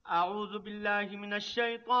اعوذ باللہ من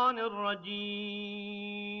الشیطان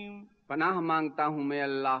الرجیم پناہ مانگتا ہوں میں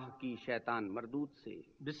اللہ کی شیطان مردود سے۔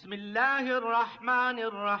 بسم اللہ الرحمن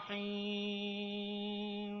الرحیم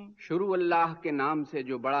شروع اللہ کے نام سے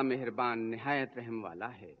جو بڑا مہربان نہایت رحم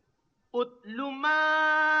والا ہے۔ اتل ما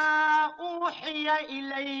اوحی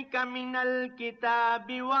الیک من الکتاب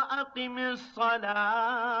واقم الصلاة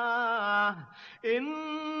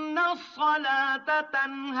ان الصلاة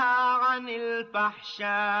تنہی عن الفحشاء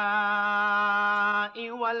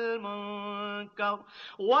والمنکر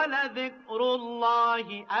ولذکر اللہ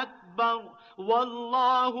اکبر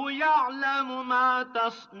واللہ یعلم ما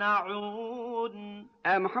تصنعون۔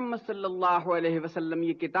 اے محمد صلی اللہ علیہ وسلم،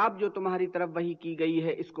 یہ کتاب جو تمہاری طرف وحی کی گئی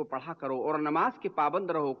ہے اس کو پڑھا کرو اور نماز کے پابند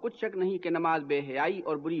رہو۔ کچھ شک نہیں کہ نماز بے حیائی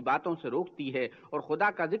اور بری باتوں سے روکتی ہے، اور خدا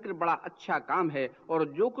کا ذکر بڑا اچھا کام ہے، اور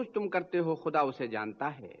جو کچھ تم کرتے ہو خدا اسے جانتا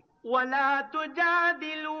ہے۔ وَلَا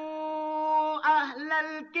تُجَادِلُوا أَهْلَ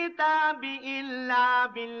الْكِتَابِ إِلَّا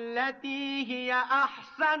بِالَّتِي هِيَ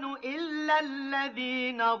أَحْسَنُ إِلَّا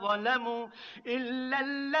الَّذِينَ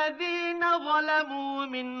ظَلَمُوا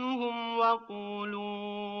مِنْهُمْ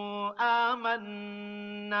وَقُولُوا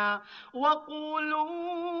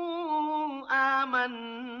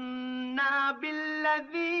آمَنَّا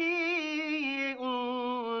بِالَّذِي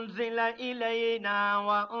أُنزِلَ إِلَيْنَا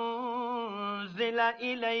وَأُنزِلَ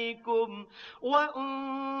إِلَيْكُمْ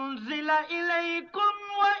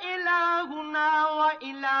وَإِلَٰهُنَا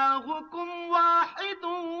وَإِلَٰهُكُمْ وَاحِدٌ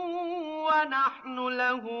وَنَحْنُ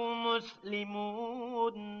لَهُ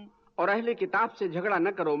مُسْلِمُونَ۔ اور اہل کتاب سے جھگڑا نہ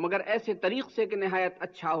کرو مگر ایسے طریق سے کہ نہایت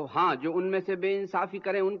اچھا ہو۔ ہاں، جو ان میں سے بے انصافی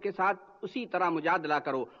کریں ان کے ساتھ اسی طرح مجادلہ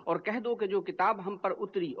کرو، اور کہہ دو کہ جو کتاب ہم پر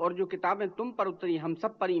اتری اور جو کتابیں تم پر اتری ہم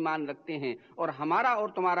سب پر ایمان رکھتے ہیں، اور ہمارا اور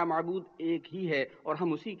تمہارا معبود ایک ہی ہے، اور ہم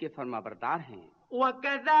اسی کے فرما بردار ہیں۔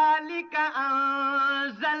 وَكَذَلِكَ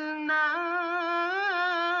أَنزَلْنَا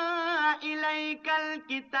إِلَيْكَ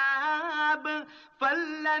الْكِتَابَ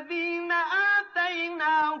فَالَّذِينَ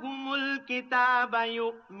آتَيْنَاهُمُ الْكِتَابَ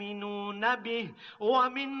يُؤْمِنُونَ بِهِ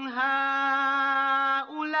وَمِنْ هَؤُلَاءِ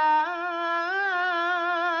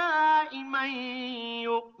مَن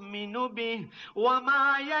يُؤْمِنُ بِهِ وَمَا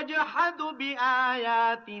يَجْحَدُ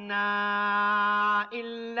بِآيَاتِنَا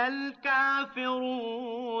إِلَّا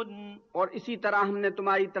الْكَافِرُونَ۔ اور اسی طرح ہم نے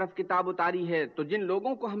تمہاری طرف کتاب اتاری ہے تو جن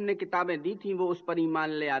لوگوں کو ہم نے کتابیں دی تھیں وہ اس پر ایمان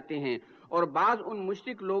لے آتے ہیں، اور بعض ان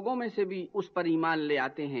مشرک لوگوں میں سے بھی اس پر ایمان لے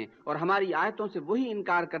آتے ہیں، اور ہماری آیتوں سے وہی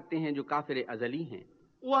انکار کرتے ہیں جو کافر ازلی ہیں۔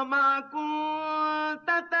 وَمَا كُنتَ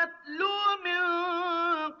تَتْلُو مِن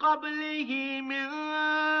قَبْلِهِ مِن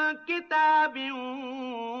كِتَابٍ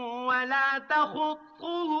وَلَا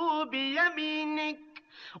تَخُطُّهُ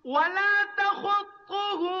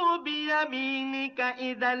بِيَمِينِكَ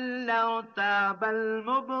إِذًا لَّارْتَابَ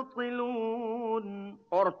الْمُبْطِلُونَ۔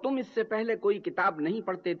 اور تم اس سے پہلے کوئی کتاب نہیں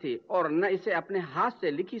پڑھتے تھے اور نہ اسے اپنے ہاتھ سے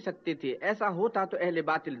لکھی سکتے تھے، ایسا ہوتا تو اہل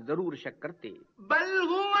باطل ضرور شک کرتے۔ بل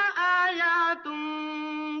هو آیات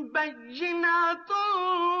بینات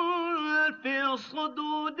فی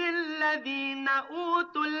صدور الذین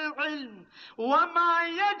اوتوا العلم وما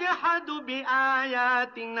یجحد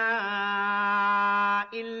بآیاتنا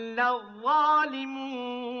الا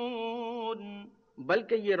الظالمون۔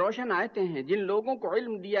 بلکہ یہ روشن آیتیں ہیں جن لوگوں کو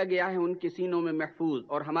علم دیا گیا ہے ان کے سینوں میں محفوظ،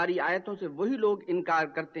 اور ہماری آیتوں سے وہی لوگ انکار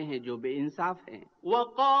کرتے ہیں جو بے انصاف ہیں۔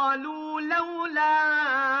 وَقَالُوا لَوْلَا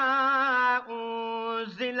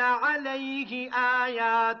أُنزِلَ عَلَيْهِ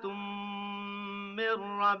آيَاتٌ مِّن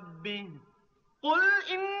رَّبِّهِ قُلْ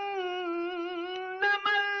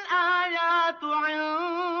إِنَّمَا الْآيَاتُ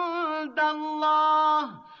عِندَ اللَّهِ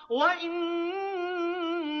وَإِنَّمَا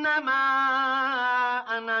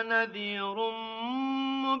أَنَا نَذِيرٌ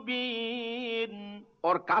مُّبِينٌ۔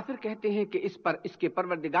 اور کافر کہتے ہیں کہ اس پر اس کے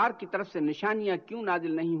پروردگار کی طرف سے نشانیاں کیوں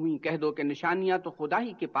نازل نہیں ہوئیں؟ کہہ دو کہ نشانیاں تو خدا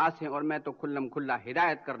ہی کے پاس ہیں اور میں تو کھلم کھلا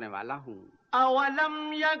ہدایت کرنے والا ہوں۔ اولم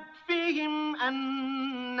یکفہم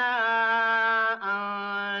انا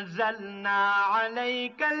انزلنا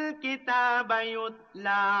علیک الکتاب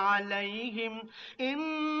یتلی علیہم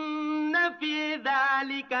ان فی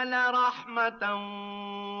ذلک لرحمتا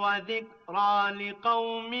وذکری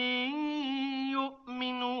لقوم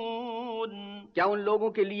یؤمنون۔ کیا ان لوگوں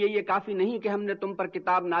کے لیے یہ کافی نہیں کہ ہم نے تم پر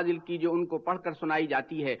کتاب نازل کی جو ان کو پڑھ کر سنائی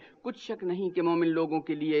جاتی ہے؟ کچھ شک نہیں کہ مومن لوگوں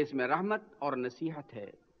کے لیے اس میں رحمت اور نصیحت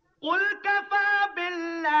ہے۔ قل كفى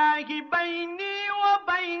بالله بيني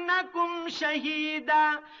وبينكم شهيدا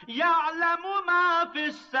يعلم ما في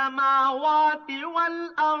السماوات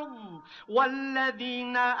والأرض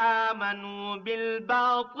والذين آمنوا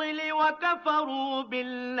بالباطل وكفروا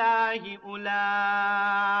بالله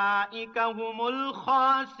أولئك هم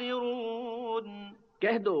الخاسرون۔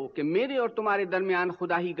 کہہ دو کہ میرے اور تمہارے درمیان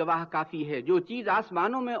خدا ہی گواہ کافی ہے، جو چیز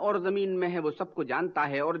آسمانوں میں اور زمین میں ہے وہ سب کو جانتا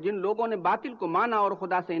ہے، اور جن لوگوں نے باطل کو مانا اور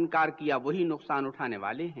خدا سے انکار کیا وہی نقصان اٹھانے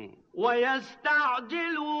والے ہیں۔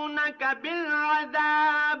 وَيَسْتَعْجِلُونَكَ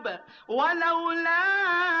بِالْعَذَابِ وَلَوْلَا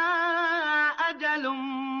أَجَلٌ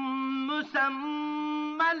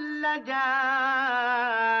مُّسَمًّى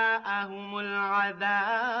لَّجَاءَهُمُ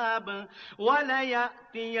الْعَذَابُ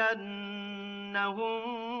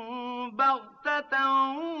وَلَيَأْتِيَنَّهُم بَغْتَةً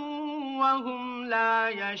وَهُمْ لَا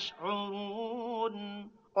يَشْعُرُونَ۔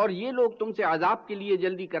 اور یہ لوگ تم سے عذاب کے لیے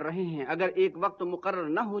جلدی کر رہے ہیں، اگر ایک وقت مقرر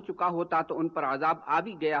نہ ہو چکا ہوتا تو ان پر عذاب آ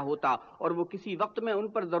بھی گیا ہوتا، اور وہ کسی وقت میں ان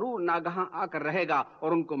پر ضرور ناگہاں آ کر رہے گا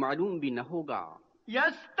اور ان کو معلوم بھی نہ ہوگا۔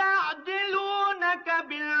 يَسْتَعْجِلُونَكَ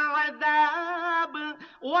بِالْعَذَابِ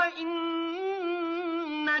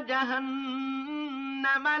وَإِنَّ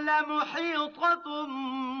جَهَنَّمَ لَمُحِيطَةٌ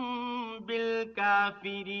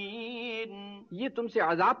بِالْكَافِرِينَ۔ یہ تم سے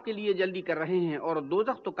عذاب کے لیے جلدی کر رہے ہیں، اور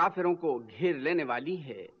دوزخ تو کافروں کو گھیر لینے والی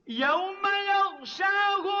ہے۔ يَوْمَ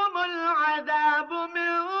يَغْشَاهُمُ الْعَذَابُ مِنْ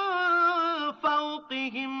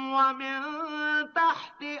فَوْقِهِمْ وَمِنْ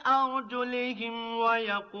تَحْتِ أَرْجُلِهِمْ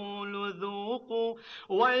وَيَقُولُ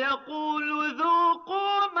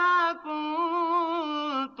ذُوقُوا مَا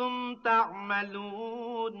كُنْتُمْ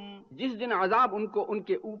تَعْمَلُونَ۔ جس دن عذاب ان کو ان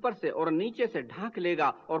کے اوپر سے اور نیچے سے ڈھانک لے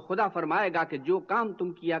گا، اور خدا فرمائے گا کہ جو کام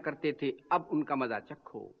تم کیا کرتے تھے اب ان کا مزہ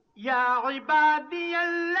چکھو۔ يَا عِبَادِيَ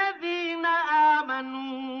الَّذِينَ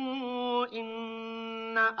آمَنُوا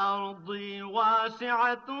إِنَّ أَرْضِي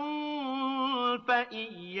وَاسِعَةٌ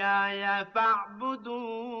فَإِيَّايَ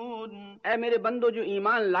فَاعْبُدُونِ۔ اے میرے بندو جو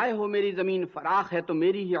ایمان لائے ہو، میری زمین فراخ ہے تو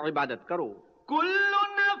میری ہی عبادت کرو۔ كُلُّ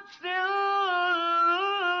نَفْسٍ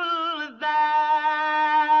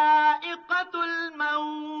ذَائِقَةُ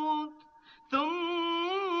الْمَوْتِ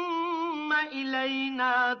ثُمَّ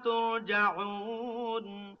إِلَيْنَا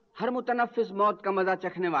تُرْجَعُونَ۔ ہر متنفس موت کا مزہ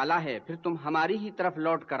چکھنے والا ہے، پھر تم ہماری ہی طرف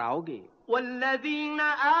لوٹ کر آؤ گے۔ وَالَّذِينَ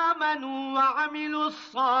آمَنُوا وَعَمِلُوا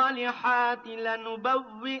الصَّالِحَاتِ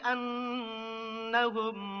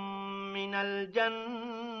لَنُبَوِّئَنَّهُم مِّنَ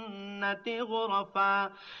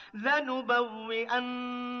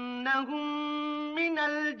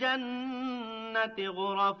الْجَنَّةِ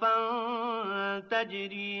غُرَفًا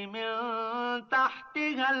تَجْرِي مِن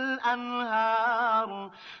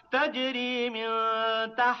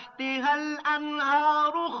تحتها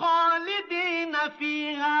الأنهار خالدين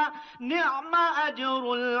فيها نعم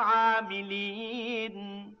أجر العاملين۔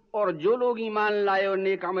 اور جو لوگ ایمان لائے اور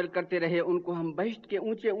نیک عمل کرتے رہے ان کو ہم بہشت کے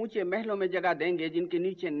اونچے اونچے محلوں میں جگہ دیں گے، جن کے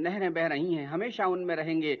نیچے نہریں بہہ رہی ہیں، ہمیشہ ان میں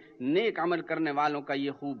رہیں گے۔ نیک عمل کرنے والوں کا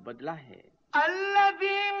یہ خوب بدلہ ہے۔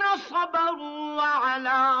 الذين صبروا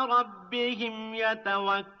وعلى ربهم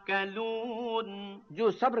يتوكلون۔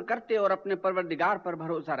 جو صبر کرتے اور اپنے پروردگار پر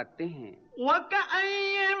بھروسہ رکھتے ہیں۔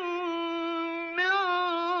 وكأين من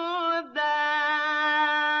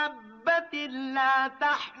دابة لا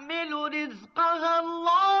تحمل رزقها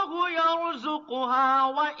الله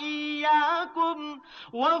يرزقها وإياكم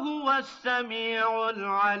وهو السميع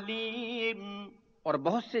العليم۔ اور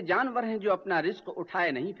بہت سے جانور ہیں جو اپنا رزق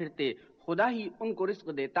اٹھائے نہیں پھرتے، خدا ہی ان کو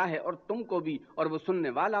رزق دیتا ہے اور تم کو بھی، اور وہ سننے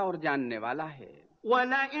والا اور جاننے والا ہے۔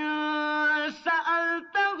 وَلَئِن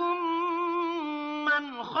سَأَلْتَهُم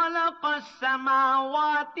مَّنْ خَلَقَ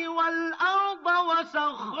السَّمَاوَاتِ وَالْأَرْضَ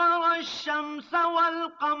وَسَخَّرَ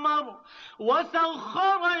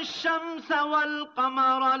الشَّمْسَ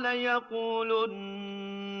وَالْقَمَرَ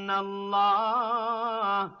لَيَقُولُنَّ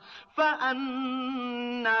اللَّهُ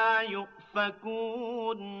فَأَنَّىٰ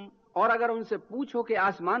يُؤْفَكُونَ۔ اور اگر ان سے پوچھو کہ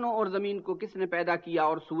آسمانوں اور زمین کو کس نے پیدا کیا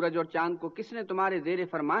اور سورج اور چاند کو کس نے تمہارے زیر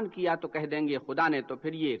فرمان کیا، تو کہہ دیں گے خدا نے، تو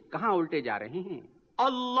پھر یہ کہاں الٹے جا رہے ہیں۔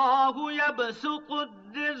 اللہ یبسط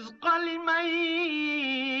الرزق لمن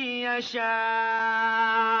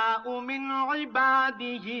یشاء من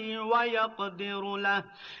عباده ویقدر له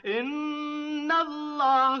ان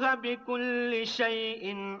اللہ بكل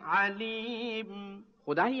شیء علیم۔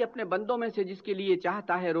 خدا ہی اپنے بندوں میں سے جس کے لیے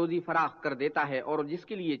چاہتا ہے روزی فراخ کر دیتا ہے، اور جس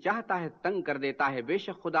کے لیے چاہتا ہے تنگ کر دیتا ہے، بے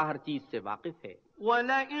شک خدا ہر چیز سے واقف ہے۔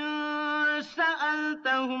 وَلَئِن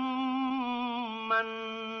سَأَلْتَهُم مَّن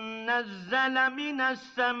نَّزَّلَ مِنَ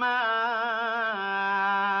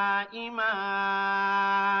السَّمَاءِ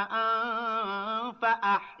مَاءً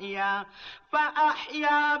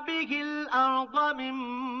فَأَحْيَا بِهِ الْأَرْضَ مِن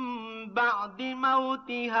بَعْدِ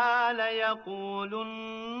مَوْتِهَا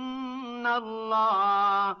لَيَقُولُنَّ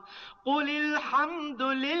اللَّهُ قُلِ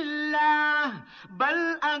الْحَمْدُ لِلَّهِ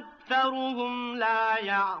بَلْ أَكْثَرُهُمْ لَا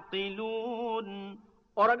يَعْقِلُونَ۔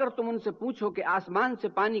 اور اگر تم ان سے پوچھو کہ آسمان سے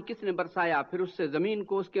پانی کس نے برسایا، پھر اس سے زمین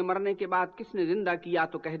کو اس کے مرنے کے بعد کس نے زندہ کیا،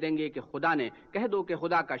 تو کہہ دیں گے کہ خدا نے۔ کہہ دو کہ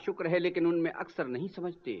خدا کا شکر ہے، لیکن ان میں اکثر نہیں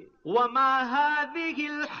سمجھتے۔ وما هذه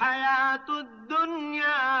الحياة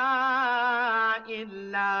الدنيا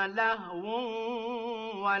إلا لهو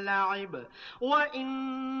ولعب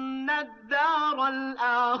وإن الدار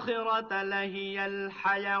الآخرة لهي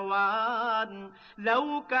الحيوان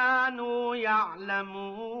لو كانوا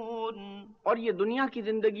يعلمون۔ اور یہ دنیا کی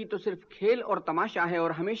زندگی تو صرف کھیل اور تماشا ہے،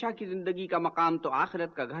 اور ہمیشہ کی زندگی کا مقام تو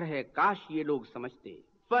آخرت کا گھر ہے، کاش یہ لوگ سمجھتے۔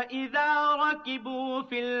 فَإِذَا رَكِبُوا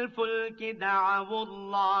فِي الْفُلْكِ دَعَوُا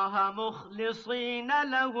اللَّهَ مُخْلِصِينَ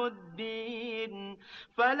لَهُ الدِّينَ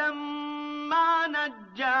فَلَمَّا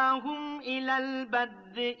نَجَّاهُمْ إِلَى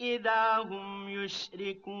الْبَرِّ إِذَا هُمْ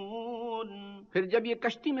يُشْرِكُونَ۔ پھر جب یہ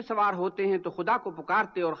کشتی میں سوار ہوتے ہیں تو خدا کو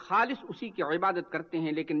پکارتے اور خالص اسی کی عبادت کرتے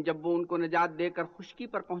ہیں، لیکن جب وہ ان کو نجات دے کر خشکی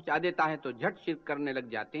پر پہنچا دیتا ہے تو جھٹ شرک کرنے لگ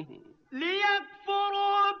جاتے ہیں۔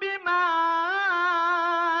 لِيَكْفُرُوا بِمَا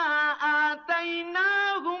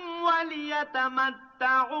آتَيْنَاهُمْ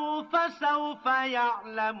وَلِيَتَمَتَّعُوا فَسَوْفَ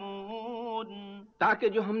يَعْلَمُونَ۔ تاکہ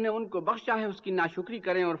جو ہم نے ان کو بخشا ہے اس کی ناشکری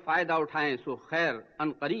کریں اور فائدہ اٹھائیں، سو خیر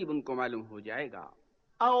ان قریب ان کو معلوم ہو جائے گا۔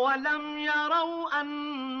 أَوَلَمْ يَرَوْا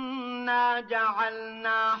أَنَّا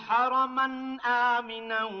جَعَلْنَا حَرَمًا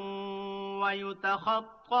آمِنًا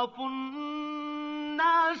وَيُتَخَطَّفُ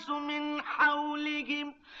النَّاسُ مِنْ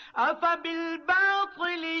حَوْلِهِمْ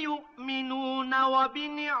أَفَبِالْبَاطِلِ يُؤْمِنُونَ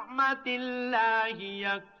وَبِنِعْمَةِ اللَّهِ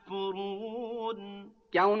يَكْفُرُونَ۔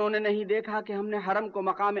 کیا انہوں نے نہیں دیکھا کہ ہم نے حرم کو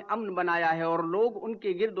مقام امن بنایا ہے اور لوگ ان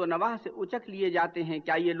کے گرد و نواح سے اچک لیے جاتے ہیں؟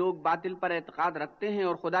 کیا یہ لوگ باطل پر اعتقاد رکھتے ہیں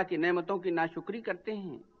اور خدا کی نعمتوں کی ناشکری کرتے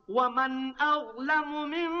ہیں؟ وَمَنْ أَظْلَمُ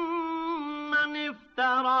مِمَّنِ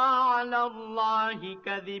افْتَرَى عَلَى اللَّهِ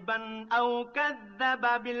كَذِبًا أَوْ كَذَّبَ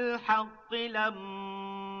بِالْحَقِّ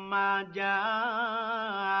لَمَّا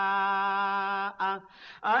جَاءَهُ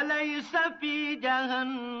أَلَيْسَ فِي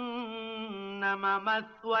جَهَنَّمَ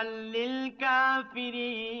مَثْوًى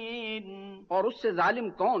لِلْكَافِرِينَ۔ اور اس سے ظالم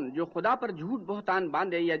کون جو خدا پر جھوٹ بہتان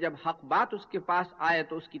باندھے یا جب حق بات اس کے پاس آئے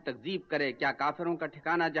تو اس کی تکذیب کرے؟ کیا کافروں کا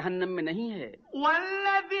ٹھکانہ جہنم میں نہیں ہے؟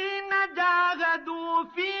 وَالَّذِينَ جَاهَدُوا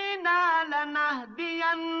فِينَا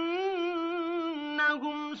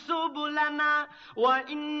لَنَهْدِيَنَّهُمْ سُبُلَنَا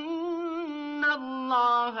وَإِنَّ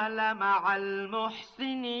اللَّهَ لَمَعَ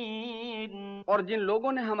الْمُحْسِنِينَ۔ اور جن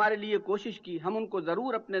لوگوں نے ہمارے لیے کوشش کی ہم ان کو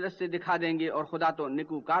ضرور اپنے رستے دکھا دیں گے، اور خدا تو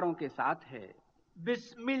نیکوکاروں کے ساتھ ہے۔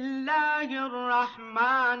 بسم اللہ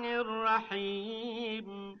الرحمن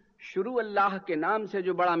الرحیم۔ شروع اللہ کے نام سے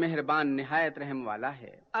جو بڑا مہربان نہایت رحم والا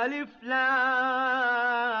ہے۔ الف لام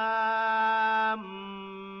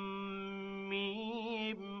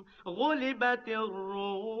میم غلبت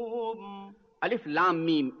الروم۔ الف لام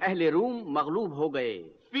میم، اہل روم مغلوب ہو گئے۔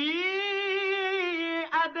 فی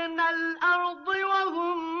ادنى الارض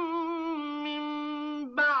وهم من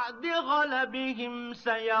بعد غلبهم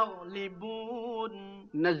سيغلبون۔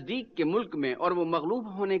 نزدیک کے ملک میں، اور وہ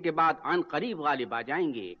مغلوب ہونے کے بعد عن قریب غالب آ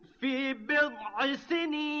جائیں گے۔ فی بضع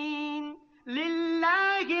سنین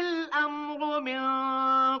للہ الامر من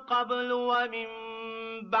قبل ومن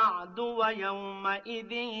بعد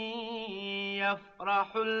ویومئذ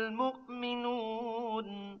یفرح المؤمنون۔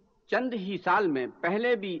 چند ہی سال میں،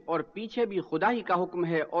 پہلے بھی اور پیچھے بھی خدا ہی کا حکم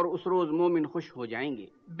ہے، اور اس روز مومن خوش ہو جائیں گے۔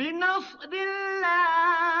 بنصر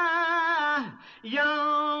اللہ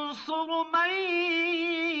ینصر من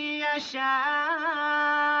یشاء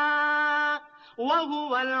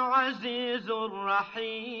وهو العزیز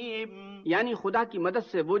الرحیم۔ یعنی خدا کی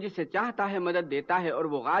مدد سے وہ جسے چاہتا ہے مدد دیتا ہے، اور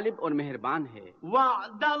وہ غالب اور مہربان ہے۔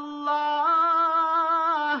 وعد اللہ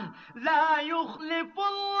لا يخلف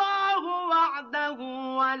اللہ وعده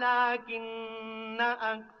ولكن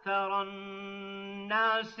اکثر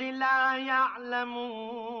الناس لا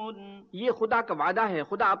يعلمون۔ یہ خدا کا وعدہ ہے،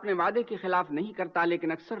 خدا اپنے وعدے کے خلاف نہیں کرتا،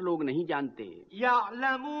 لیکن اکثر لوگ نہیں جانتے۔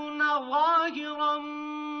 يعلمون ظاہرا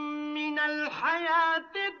من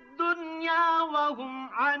الحیاة الدنیا وهم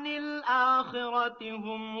عن الآخرة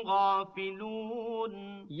هم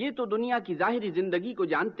غافلون۔ یہ تو دنیا کی ظاہری زندگی کو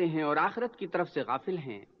جانتے ہیں اور آخرت کی طرف سے غافل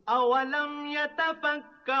ہیں۔ اولم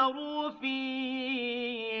يتفکروا فی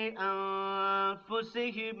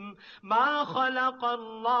انفسهم ما خلق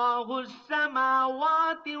اللہ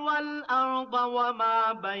السماوات والارض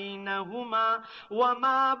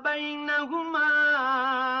وما بینہما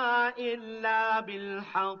الا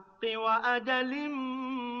بالحق واجل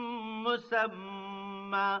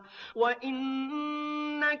مسمى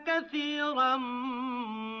وان كثيرا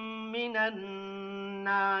من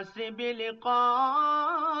الناس بلقاء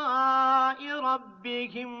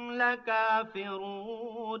ربهم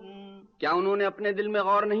لكافرون۔ کیا انہوں نے اپنے دل میں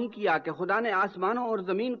غور نہیں کیا کہ خدا نے آسمانوں اور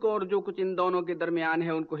زمین کو اور جو کچھ ان دونوں کے درمیان ہے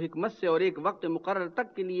ان کو حکمت سے اور ایک وقت مقرر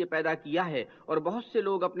تک کے لیے پیدا کیا ہے، اور بہت سے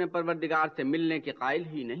لوگ اپنے پروردگار سے ملنے کے قائل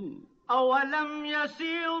ہی نہیں۔ أولم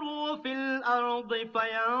يسيروا في الأرض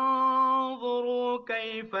فينظروا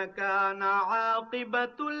كيف كان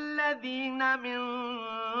عاقبة الذين من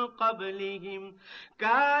قبلهم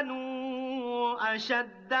كانوا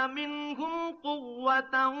أشد منهم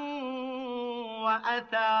قوة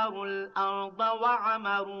وأثاروا الأرض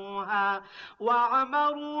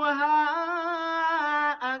وعمروها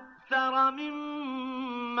أكثر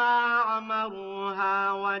مما عمروها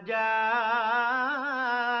وجاءتهم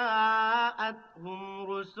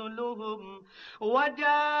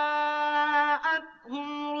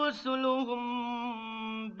رسلهم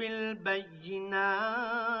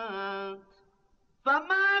بالبينات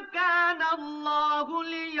فما كان الله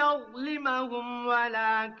ليظلمهم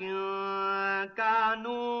ولكن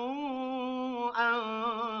كانوا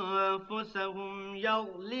أنفسهم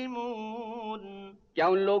يظلمون۔ کیا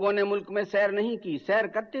ان لوگوں نے ملک میں سیر نہیں کی؟ سیر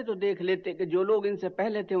کرتے تو دیکھ لیتے کہ جو لوگ ان سے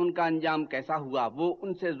پہلے تھے ان کا انجام کیسا ہوا۔ وہ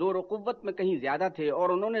ان سے زور و قوت میں کہیں زیادہ تھے، اور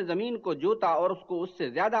انہوں نے زمین کو جوتا اور اس کو اس سے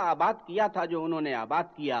زیادہ آباد کیا تھا جو انہوں نے آباد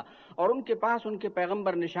کیا، اور ان کے پاس ان کے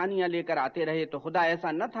پیغمبر نشانیاں لے کر آتے رہے، تو خدا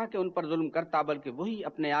ایسا نہ تھا کہ ان پر ظلم کرتا، بلکہ وہی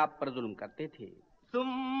اپنے آپ پر ظلم کرتے تھے۔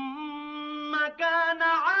 ثم كان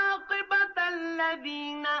عاقبة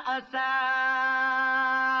الذين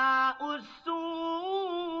أساءوا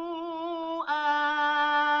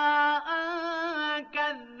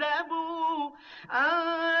السوء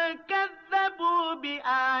أن كذبوا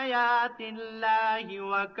بآيات الله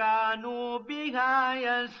وكانوا بها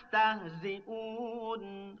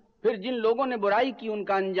يستهزئون۔ پھر جن لوگوں نے برائی کی ان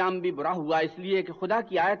کا انجام بھی برا ہوا، اس لیے کہ خدا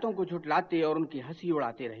کی آیتوں کو جھٹلاتے اور ان کی ہنسی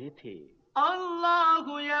اڑاتے رہے تھے۔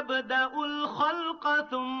 اللہ يبدأ الخلق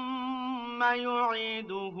ثم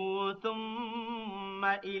يعيده ثم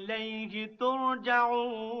إليه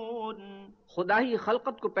ترجعون۔ خدا ہی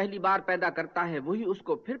خلقت کو پہلی بار پیدا کرتا ہے، وہی اس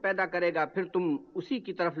کو پھر پیدا کرے گا، پھر تم اسی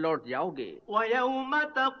کی طرف لوٹ جاؤ گے۔ وَيَوْمَ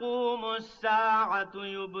تَقُومُ السَّاعَةُ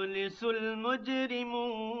يُبْلِسُ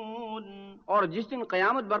الْمُجْرِمُونَ۔ اور جس دن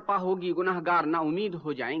قیامت برپا ہوگی گناہگار نا امید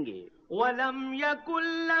ہو جائیں گے۔ وَلَمْ يَكُنْ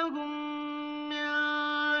لَهُم مِّن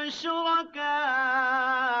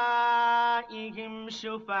شُرَكَائِهِمْ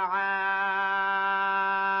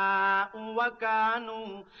شُفَعَاءُ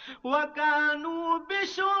وَكَانُوا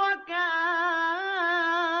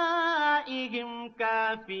بِشُرَكَائِهِمْ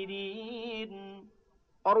كَافِرِينَ۔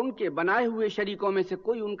 اور ان کے بنائے ہوئے شریکوں میں سے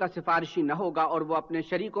کوئی ان کا سفارشی نہ ہوگا، اور وہ اپنے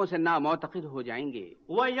شریکوں سے نامعتقد ہو جائیں گے۔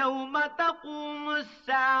 وَيَوْمَ تَقُومُ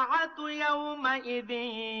السَّاعَةُ يَوْمَئِذٍ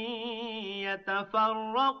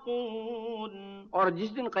يَتَفَرَّقُونَ۔ اور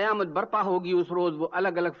جس دن قیامت برپا ہوگی اس روز وہ الگ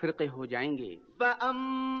الگ فرقے ہو جائیں گے۔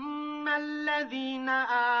 فَأَمَّا الَّذِينَ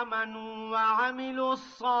آمَنُوا وَعَمِلُوا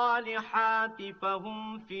الصَّالِحَاتِ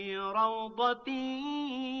فَهُمْ فِي رَوْضَةٍ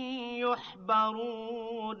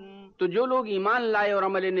يُحْبَرُونَ۔ تو جو لوگ ایمان لائے اور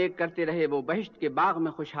عمل نیک کرتے رہے وہ بہشت کے باغ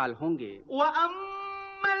میں خوشحال ہوں گے۔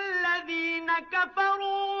 وَأَمَّا الَّذِينَ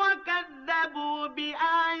كَفَرُوا وَكَذَّبُوا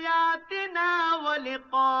بِآيَاتِنَا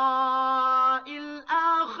وَلِقَاءِ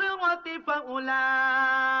الْآخِرَةِ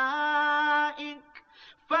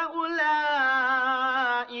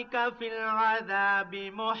فَأُولَئِكَ فِي الْعَذَابِ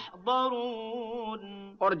مُحْضَرُونَ۔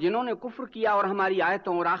 اور جنہوں نے کفر کیا اور ہماری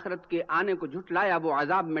آیتوں اور آخرت کے آنے کو جھٹلایا وہ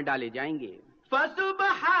عذاب میں ڈالے جائیں گے۔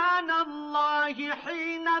 فَسُبْحَانَ اللَّهِ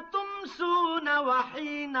حِينَ تُمْسُونَ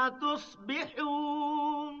وَحِينَ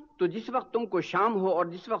تُصْبِحُونَ۔ تو جس وقت تم کو شام ہو اور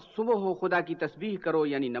جس وقت صبح ہو خدا کی تسبیح کرو،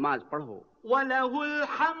 یعنی نماز پڑھو۔ وَلَهُ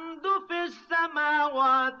الْحَمْدُ فِي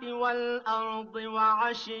السَّمَاوَاتِ وَالْأَرْضِ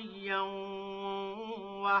وَعَشِيًّا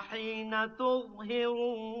وَحِينَ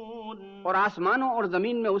تُظْهِرُونَ۔ اور آسمانوں اور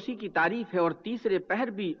زمین میں اسی کی تعریف ہے، اور تیسرے پہر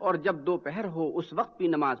بھی، اور جب دوپہر ہو اس وقت بھی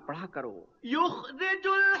نماز پڑھا کرو۔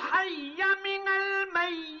 يُخْرِجُ الْحَيَّ مِنَ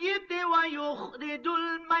الْمَيِّتِ وَيُخْرِجُ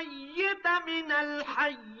الْمَيِّتَ مِنَ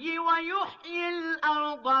الْحَيِّ وَيُحْيِي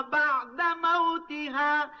الْأَرْضَ بَعْدَ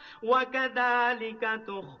مَوْتِهَا وَكَذَلِكَ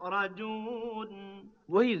تُخْرَجُونَ۔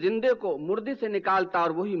 وہی زندے کو مردے سے نکالتا اور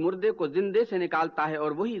وہی مردے کو زندے سے نکالتا ہے،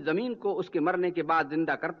 اور وہی زمین کو اس کے مرنے کے بعد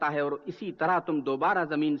زندہ کرتا ہے، اور اسی طرح تم دوبارہ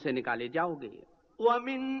زمین سے نکالے جاؤ گے۔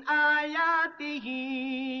 وَمِنْ آيَاتِهِ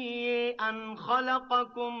أَنْ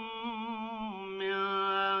خَلَقَكُم مِّن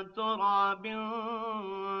تُرَابٍ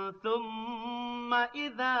ثُمَّ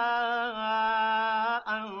إِذَا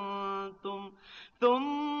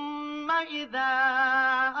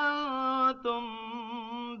أَنْتُمْ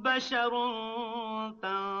بَشَرٌ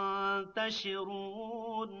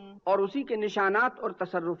تَنْتَشِرُونَ۔ اور اسی کے نشانات اور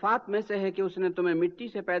تصرفات میں سے ہے کہ اس نے تمہیں مٹی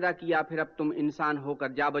سے پیدا کیا، پھر اب تم انسان ہو کر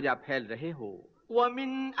جا بجا پھیل رہے ہو۔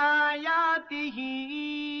 ومن آياته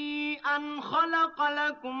أن خلق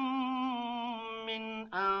لكم من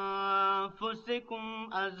أنفسكم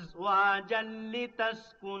أزواجا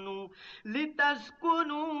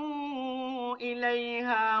لتسكنوا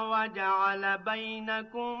إليها وجعل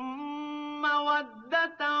بينكم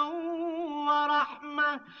مودة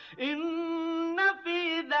ورحمة إن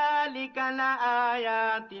في ذلك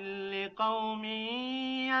لآيات لقوم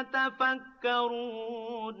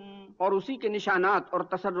يتفكرون. اور اسی کے نشانات اور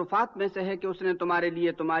تصرفات میں سے ہے کہ اس نے تمہارے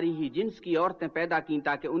لیے تمہاری ہی جنس کی عورتیں پیدا کیں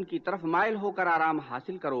تاکہ ان کی طرف مائل ہو کر آرام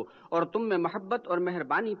حاصل کرو، اور تم میں محبت اور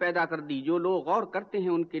مہربانی پیدا کر دی. جو لوگ غور کرتے ہیں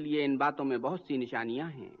ان کے لیے ان باتوں میں بہت سی نشانیاں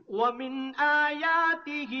ہیں. وَمِنْ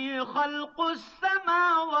آيَاتِهِ خَلْقُ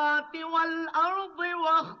السَّمَاوَاتِ وَالْأَرْضِ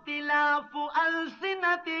وَاخْتِلَافُ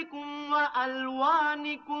أَلْسِنَتِكُمْ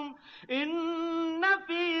وَأَلْوَانِكُمْ إِنَّ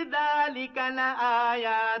فِي ذَلِكَ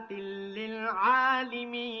لَآيَاتٍ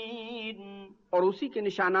لِلْعَالِمِينَ. اور اسی کے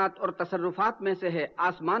نشانات اور تصرفات میں سے ہے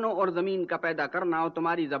آسمانوں اور زمین کا پیدا کرنا اور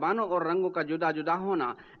تمہاری زبانوں اور رنگوں کا جدا جدا ہونا.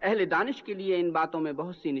 اہل دانش کے لیے ان باتوں میں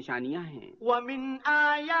بہت سی نشانیاں ہیں. وَمِنْ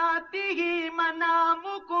آيَاتِهِ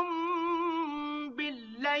مَنَامُكُمْ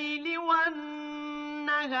بِاللَّيْلِ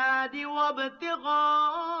وَالنَّهَارِ وَابْتِغَاؤُكُمْ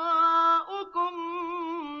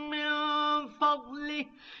مِنْ فَضْلِهِ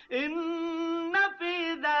إِنَّ فِي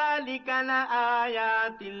ذَلِكَ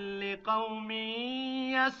لَآيَاتٍ لِقَوْمٍ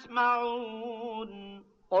يَسْمَعُونَ.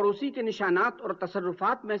 اور اسی کے نشانات اور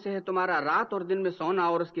تصرفات میں سے ہے تمہارا رات اور دن میں سونا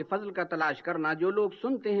اور اس کے فضل کا تلاش کرنا. جو لوگ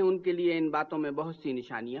سنتے ہیں ان کے لیے ان باتوں میں بہت سی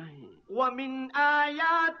نشانیاں ہیں. وَمِنْ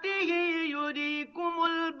آيَاتِهِ يُرِيكُمُ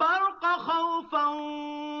الْبَرْقَ خَوْفًا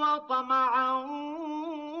وَطَمَعًا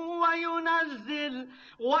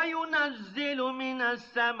وَيُنَزِّلُ مِنَ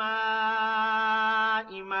السَّمَاءِ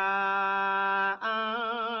مَاءً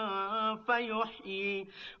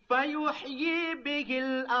فَيُحْيِي بِهِ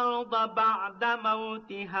الْأَرْضَ بَعْدَ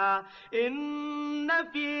مَوْتِهَا إِنَّ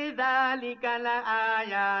فِي ذَلِكَ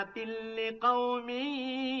لَآيَاتٍ لِقَوْمٍ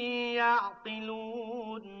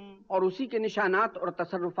يَعْقِلُونَ. اور اسی کے نشانات اور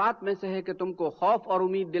تصرفات میں سے ہے کہ تم کو خوف اور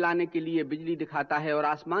امید دلانے کے لیے بجلی دکھاتا ہے اور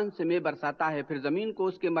آسمان سے مے برساتا ہے، پھر زمین کو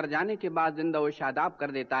اس کے مر جانے کے بعد زندہ و شاداب کر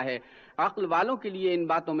دیتا ہے. عقل والوں کے لیے ان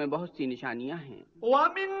باتوں میں بہت سی نشانیاں ہیں.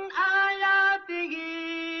 وَمِنْ آيَاتِهِ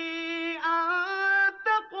أَن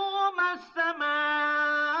تَقُومَ السَّمَاءُ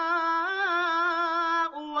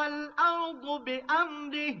وَالْأَرْضُ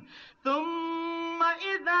بِأَمْرِهِ ثُمَّ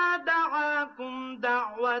إِذَا دَعَاكُمْ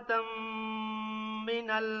دَعْوَةً مِّنَ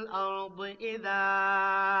الْأَرْضِ إِذَا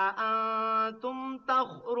أَنْتُمْ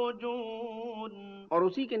تَخْرُجُونَ. اور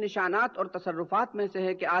اسی کے نشانات اور تصرفات میں سے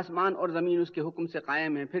ہے کہ آسمان اور زمین اس کے حکم سے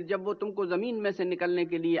قائم ہیں، پھر جب وہ تم کو زمین میں سے نکلنے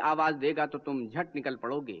کے لیے آواز دے گا تو تم جھٹ نکل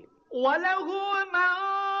پڑو گے. وَلَهُ مَن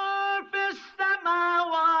فِي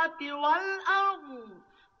السَّمَاوَاتِ وَالْأَرْضِ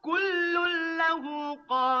كُلٌّ لَهُ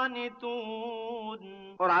قَانِتُونَ.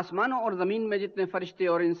 اور آسمانوں اور زمین میں جتنے فرشتے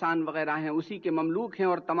اور انسان وغیرہ ہیں اسی کے مملوک ہیں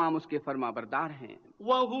اور تمام اس کے فرما بردار ہیں.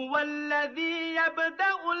 وَهُوَ الَّذِي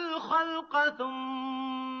يَبْدَأُ الْخَلْقَ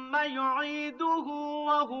ثُمَّ يُعِيدُهُ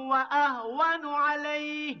وَهُوَ أَهْوَنُ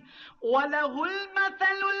عَلَيْهِ وَلَهُ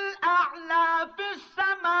الْمَثَلُ الْأَعْلَى فِي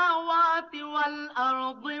السَّمَاوَاتِ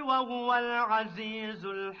وَالْأَرْضِ وَهُوَ الْعَزِيزُ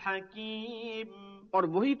الْحَكِيمُ. اور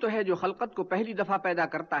وہی تو ہے جو خلقت کو پہلی دفعہ پیدا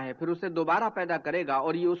کرتا ہے پھر اسے دوبارہ پیدا کرے گا،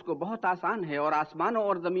 اور یہ اس کو بہت آسان ہے. اور آسمانوں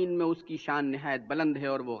اور زمین میں اس کی شان نہایت بلند ہے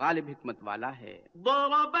اور وہ غالب حکمت والا ہے.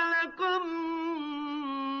 ضرب لكم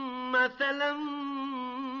مثلا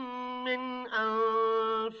من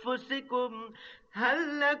أنفسكم هل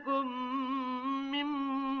لكم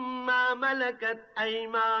مما ملكت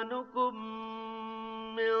أيمانكم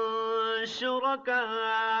من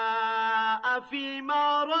شركاء فيما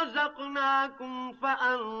رزقناكم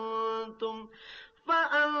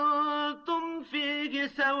فأنتم فيه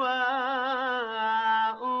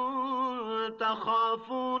سواء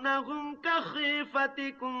تخافونهم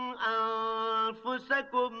كخيفتكم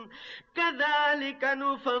أنفسكم كذلك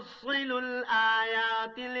نفصل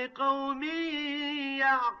الآيات لقوم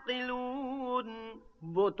يعقلون.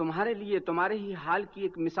 وہ تمہارے لیے تمہارے ہی حال کی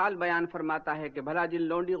ایک مثال بیان فرماتا ہے کہ بھلا جن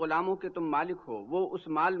لونڈی غلاموں کے تم مالک ہو وہ اس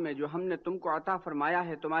مال میں جو ہم نے تم کو عطا فرمایا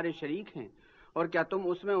ہے تمہارے شریک ہیں، اور کیا تم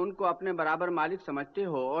اس میں ان کو اپنے برابر مالک سمجھتے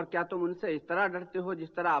ہو؟ اور کیا تم ان سے اس طرح ڈرتے ہو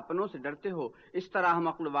جس طرح اپنوں سے ڈرتے ہو؟ اس طرح ہم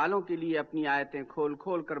عقل والوں کے لیے اپنی آیتیں کھول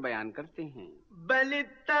کھول کر بیان کرتے ہیں. بل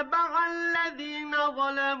اتبع الذين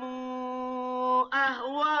ظلموا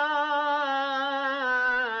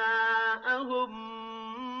أهواءهم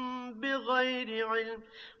بغير علم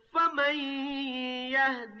فمن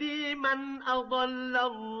يهدي من أضل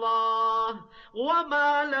الله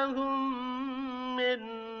وما لهم من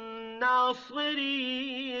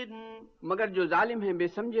ناصرين. مگر جو ظالم ہیں بے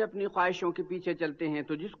سمجھے اپنی خواہشوں کے پیچھے چلتے ہیں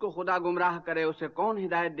تو جس کو خدا گمراہ کرے اسے کون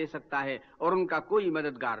ہدایت دے سکتا ہے اور ان کا کوئی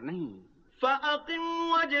مددگار نہیں۔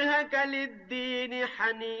 فَأَقِمْ وَجْهَكَ لِلدِّينِ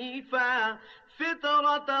حَنِيفًا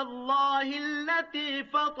فِطْرَةَ اللَّهِ الَّتِي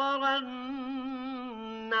فَطَرَ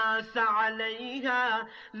النَّاسَ عَلَيْهَا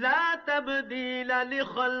لَا تَبْدِيلَ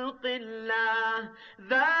لِخَلْقِ اللَّهِ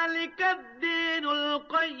ذَلِكَ الدِّينُ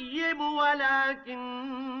الْقَيِّمُ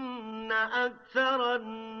وَلَكِنَّ أَكْثَرَ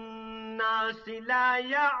النَّاسِ لَا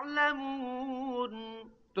يَعْلَمُونَ۔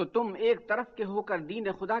 تو تم ایک طرف کے ہو کر دین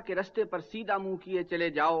خدا کے رستے پر سیدھا منہ کیے چلے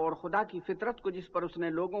جاؤ اور خدا کی فطرت کو جس پر اس نے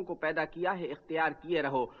لوگوں کو پیدا کیا ہے اختیار کیے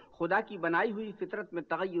رہو۔ خدا کی بنائی ہوئی فطرت میں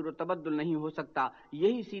تغیر و تبدل نہیں ہو سکتا،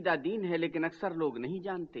 یہی سیدھا دین ہے، لیکن اکثر لوگ نہیں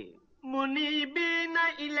جانتے۔ منیبین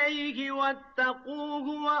الیہ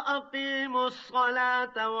واتقوہ واقیموا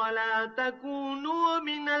الصلاة ولا تکونوا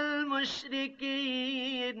من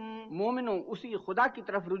المشرکین۔ مومنوں اسی خدا کی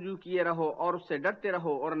طرف رجوع کیے رہو اور اس سے ڈرتے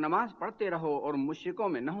رہو اور نماز پڑھتے رہو اور مشرکوں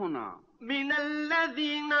میں نہ ہونا۔ من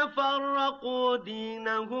الذین فرقوا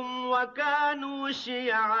دینہم وکانوا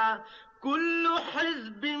شیعا کل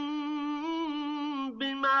حزب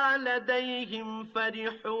بما لدیہم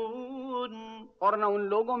فرحون۔ اور نہ ان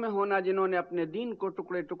لوگوں میں ہونا جنہوں نے اپنے دین کو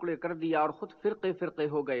ٹکڑے ٹکڑے کر دیا اور خود فرقے فرقے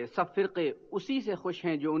ہو گئے، سب فرقے اسی سے خوش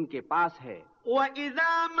ہیں جو ان کے پاس ہے۔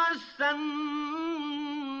 وَإِذَا مَسَّ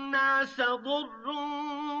النَّاسَ ضُرٌّ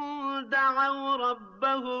دَعَوْا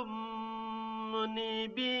رَبَّهُم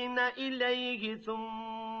مُنِيبِينَ إِلَيْهِ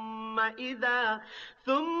ثُمَّ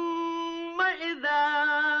إِذَا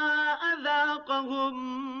أَذَاقَهُم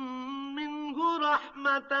مِّنْهُ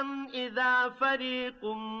رَحْمَةً إِذَا فَرِيقٌ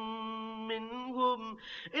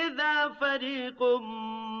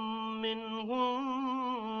مِّنْهُم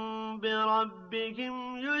بِرَبِّهِمْ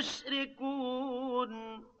يُشْرِكُونَ۔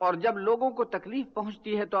 اور جب لوگوں کو تکلیف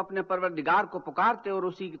پہنچتی ہے تو اپنے پروردگار کو پکارتے اور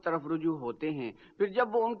اسی کی طرف رجوع ہوتے ہیں، پھر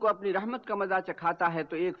جب وہ ان کو اپنی رحمت کا مزہ چکھاتا ہے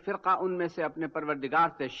تو ایک فرقہ ان میں سے اپنے پروردگار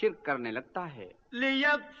سے شرک کرنے لگتا ہے۔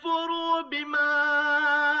 لِيَكْفُرُوا بِمَا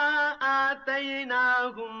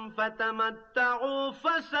آتَيْنَاهُمْ فَتَمَتَّعُوا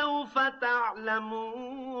فَسَوْفَ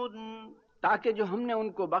تَعْلَمُونَ۔ تاکہ جو ہم نے ان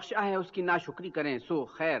کو بخشا ہے اس کی ناشکری کریں، سو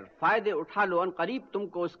خیر فائدے اٹھا لو، ان قریب تم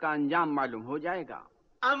کو اس کا انجام معلوم ہو جائے گا۔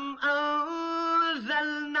 ام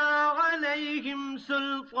انزلنا علیہم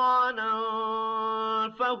سلطانا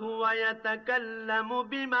فہو یتکلم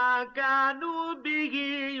بما کانوا بہ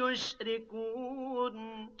یشرکون۔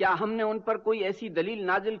 کیا ہم نے ان پر کوئی ایسی دلیل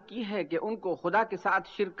نازل کی ہے کہ ان کو خدا کے ساتھ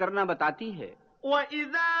شرک کرنا بتاتی ہے؟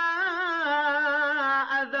 وَإِذَا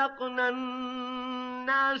أَذَقْنَا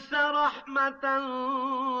النَّاسَ رَحْمَةً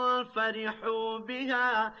فَرِحُوا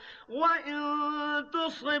بِهَا وَإِن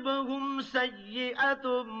تُصِبْهُمْ سَيِّئَةٌ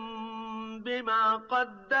بِمَا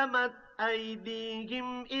قَدَّمَتْ أَيْدِيهِمْ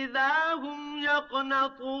إِذَا هُمْ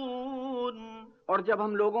يَقْنَطُونَ۔ اور جب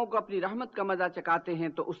ہم لوگوں کو اپنی رحمت کا مزہ چکاتے ہیں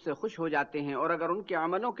تو اس سے خوش ہو جاتے ہیں، اور اگر ان کے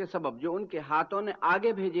عملوں کے سبب جو ان کے ہاتھوں نے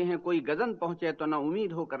آگے بھیجے ہیں کوئی غضن پہنچے تو نا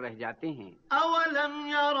امید ہو کر رہ جاتے ہیں۔ اولم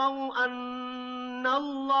يروا ان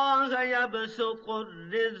اللہ يبسط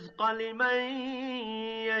الرزق لمن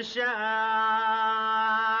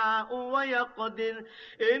يشاء ويقدر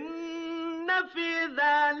ان في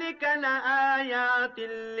ذلك لآیات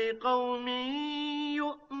لقوم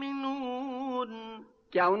یؤمنون۔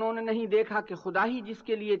 کیا انہوں نے نہیں دیکھا کہ خدا ہی جس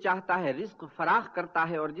کے لیے چاہتا ہے رزق فراخ کرتا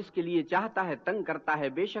ہے اور جس کے لیے چاہتا ہے تنگ کرتا ہے؟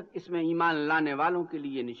 بے شک اس میں ایمان لانے والوں کے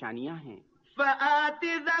لیے نشانیاں ہیں۔ فآت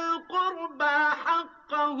ذا القربى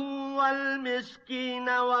حقه والمسكين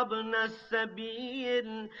وابن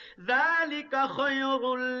السبيل ذلك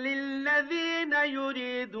خير للذين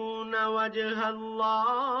يريدون وجه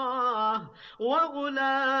الله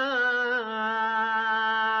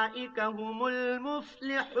وأولئك هم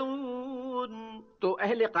المفلحون۔ تو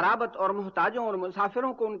اہل قرابت اور محتاجوں اور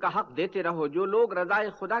مسافروں کو ان کا حق دیتے رہو، جو لوگ رضائے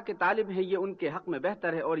خدا کے طالب ہیں یہ ان کے حق میں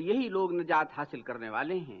بہتر ہے اور یہی لوگ نجات حاصل کرنے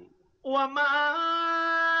والے ہیں۔ وَمَا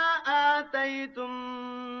آتَيْتُم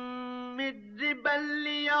مِّن رِّبًا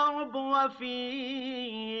لِّيَرْبُوَ فِي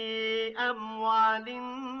أَمْوَالِ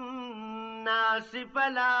النَّاسِ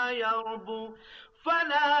فَلَا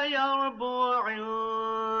يَرْبُو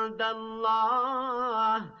عِندَ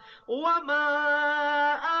اللَّهِ وَمَا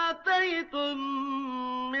آتَيْتُم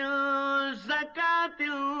مِّن زَكَاةٍ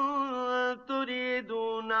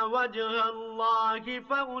تُرِيدُونَ وَجْهَ اللَّهِ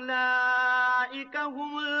فَأُولَئِكَ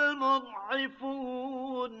هُمُ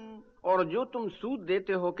الْمُضْعِفُونَ۔ اور جو تم سود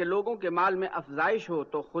دیتے ہو کہ لوگوں کے مال میں افزائش ہو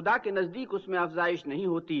تو خدا کے نزدیک اس میں افزائش نہیں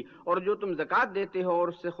ہوتی، اور جو تم زکوٰۃ دیتے ہو اور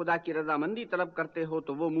اس سے خدا کی رضامندی طلب کرتے ہو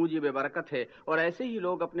تو وہ موجب برکت ہے، اور ایسے ہی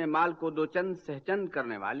لوگ اپنے مال کو دو چند سہ چند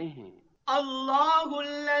کرنے والے ہیں۔ اللہ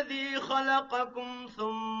الذی خلقکم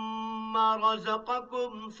ثم ثم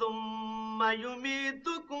رزقكم ثم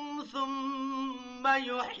يميتكم ثم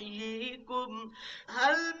يحييكم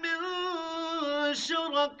هل من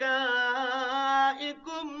شركائكم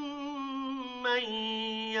من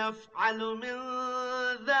يفعل من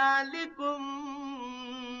ذلكم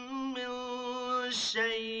من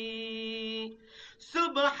شيء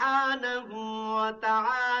سبحانه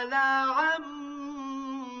وتعالى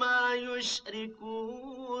عما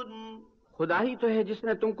يشركون۔ خدا ہی تو ہے جس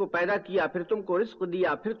نے تم کو پیدا کیا، پھر تم کو رزق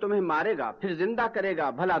دیا، پھر تمہیں مارے گا، پھر زندہ کرے گا۔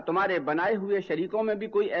 بھلا تمہارے بنائے ہوئے شریکوں میں بھی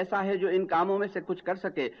کوئی ایسا ہے جو ان کاموں میں سے کچھ کر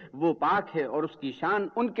سکے؟ وہ پاک ہے اور اس کی شان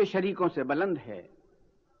ان کے شریکوں سے بلند ہے۔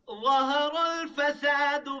 ظهر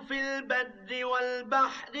الفساد في البر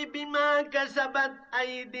والبحر بما كسبت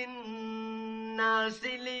أيدي الناس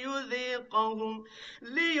ليذيقهم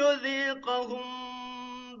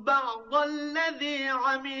بعض الذي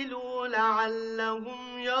عملوا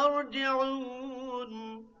لعلهم يرجعون۔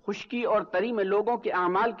 خشکی اور تری میں لوگوں کے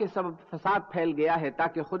اعمال کے سبب فساد پھیل گیا ہے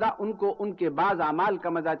تاکہ خدا ان کو ان کے بعض اعمال کا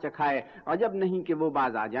مزہ چکھائے، عجب نہیں کہ وہ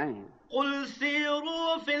باز آ جائیں۔ قل سيروا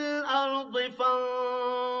في الأرض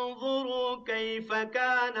فانظروا كيف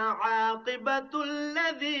كان عاقبة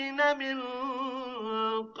الذين من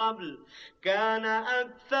قبل كان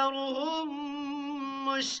أكثرهم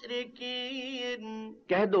مشركين۔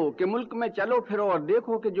 کہہ دو کہ ملک میں چلو پھرو اور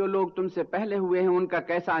دیکھو کہ جو لوگ تم سے پہلے ہوئے ہیں ان کا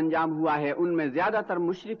کیسا انجام ہوا ہے، ان میں زیادہ تر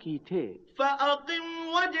مشرک ہی تھے۔ فأقم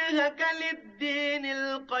وجهك للدين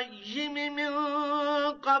القيم من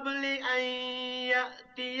قبل أن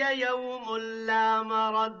يأتي يوم لا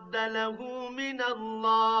مرد له من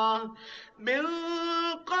الله من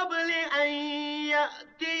قبل أن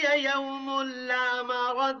يأتي يوم لا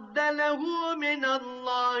مرد له من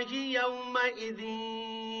الله يومئذ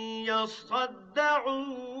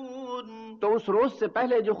يصدعون۔ تو اس روز سے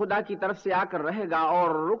پہلے جو خدا کی طرف سے آ کر رہے گا اور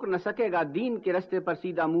رک نہ سکے گا، دین کے رستے پر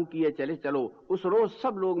سیدھا منہ کیے چلے چلو، اس روز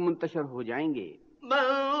سب لوگ منتشر ہو جائیں گے۔ من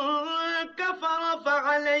كفر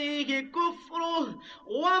فعليه كفره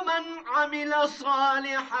ومن عمل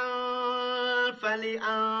صالحا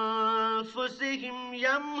فلأنفسهم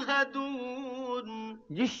يمهدون۔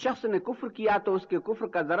 جس شخص نے کفر کیا تو اس کے کفر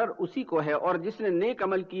کا ضرر اسی کو ہے، اور جس نے نیک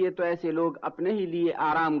عمل کیے تو ایسے لوگ اپنے ہی لیے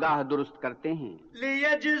آرام گاہ درست کرتے ہیں۔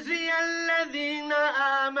 ليجزي الذين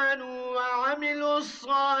آمنوا وعملوا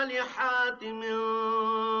الصالحات من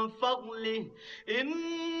فضله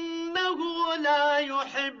إنه لا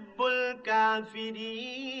يحب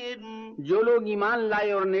الكافرين۔ جو لوگ ایمان لائے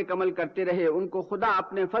اور نیک عمل کرتے رہے ان کو خدا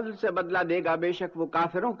اپنے فضل سے بدلہ دے گا، بے شک وہ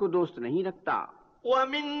کافروں کو دوست نہیں رکھتا۔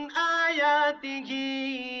 ومن آياته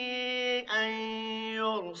أن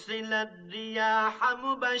يرسل الرياح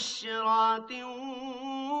مبشرات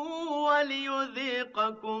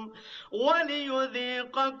وليذيقكم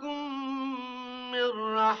من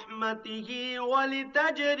رحمته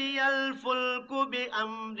ولتجري الفلك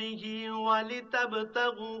بأمره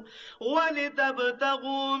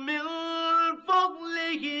ولتبتغوا من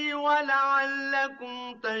فضله ولعلكم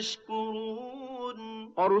تشكرون۔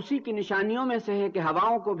 اور اسی کی نشانیوں میں سے ہے کہ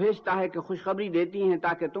ہواؤں کو بھیجتا ہے کہ خوشخبری دیتی ہیں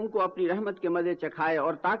تاکہ تم کو اپنی رحمت کے مزے چکھائے،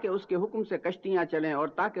 اور تاکہ اس کے حکم سے کشتیاں چلیں، اور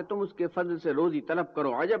تاکہ تم اس کے فضل سے روزی طلب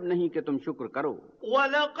کرو، عجب نہیں کہ تم شکر کرو۔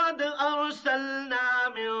 وَلَقَدْ أَرْسَلْنَا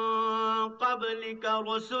مِن قَبْلِكَ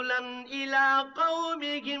رُسُلًا إِلَىٰ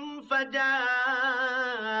قَوْمِهِمْ فَجَاءُوهُم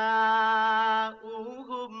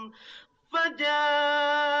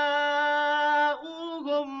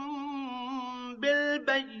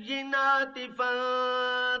بالبينات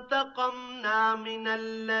فانتقمنا من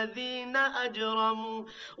الذين أجرموا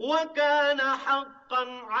وكان حقا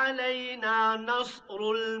علينا نصر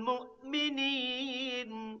المؤمنين۔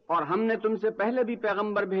 اور ہم نے تم سے پہلے بھی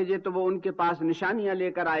پیغمبر بھیجے تو وہ ان کے پاس نشانیاں لے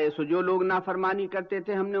کر آئے، سو جو لوگ نافرمانی کرتے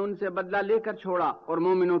تھے ہم نے ان سے بدلہ لے کر چھوڑا، اور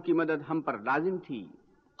مومنوں کی مدد ہم پر لازم تھی۔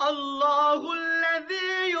 الله الذي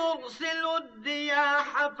يرسل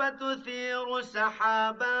الرياح فتثير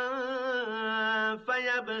سحابا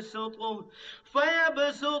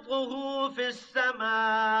فيبسطه في السماء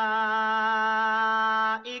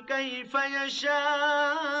كيف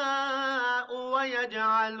يشاء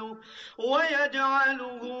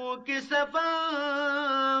ويجعله كسفا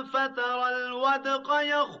فترى الودق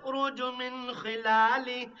يخرج من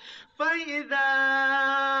خلاله فإذا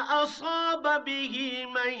أصاب به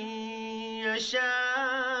من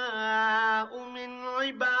يشاء من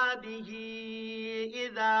عباده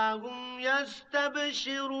إذا هم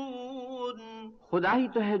يستبشرون۔ خدا ہی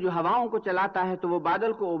تو ہے جو ہواؤں کو چلاتا ہے تو وہ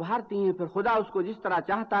بادل کو ابھارتی ہیں، پھر خدا اس کو جس طرح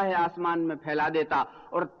چاہتا ہے آسمان میں پھیلا دیتا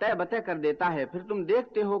اور طے بتے کر دیتا ہے، پھر تم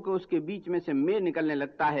دیکھتے ہو کہ اس کے بیچ میں سے مے نکلنے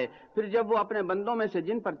لگتا ہے، پھر جب وہ اپنے بندوں میں سے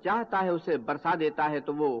جن پر چاہتا ہے اسے برسا دیتا ہے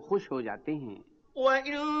تو وہ خوش ہو جاتے ہیں۔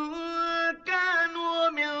 وَإِن كَانُوا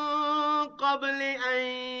مِن قَبْلِ أَن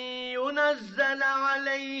يُنَزَّلَ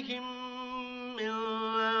عَلَيْهِم مِّن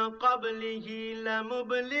قَبْلِهِ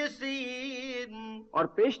لَمُبْلِسِينَ اور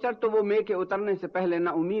پیشتر تو وہ مے کے اترنے سے پہلے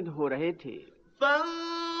نا امید ہو رہے تھے.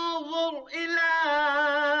 فانظر إلى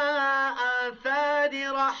آثار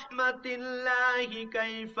رحمة الله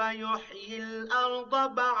كيف يحيي الأرض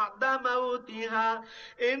بعد موتها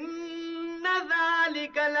إن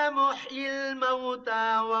ذلك لمحيي الموتى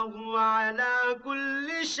وهو على كل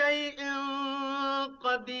شيء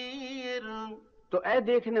قدير. تو اے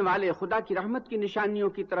دیکھنے والے، خدا کی رحمت کی نشانیوں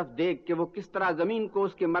کی طرف دیکھ کہ وہ کس طرح زمین کو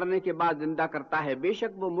اس کے مرنے کے بعد زندہ کرتا ہے. بے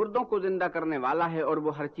شک وہ مردوں کو زندہ کرنے والا ہے اور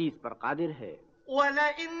وہ ہر چیز پر قادر ہے.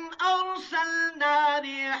 وَلَئِنْ أَرْسَلْنَا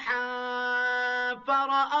رِيحًا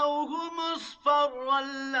فَرَأَوْهُ مُصْفَرًّا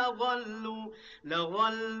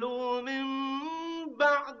لَظَلُّوا مِن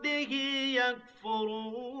بَعْدِهِ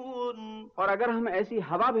يَكْفُرُونَ. اور اگر ہم ایسی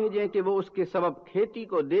ہوا بھیجیں کہ وہ اس کے سبب کھیتی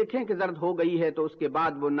کو دیکھیں کہ زرد ہو گئی ہے تو اس کے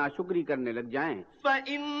بعد وہ ناشکری کرنے لگ جائیں.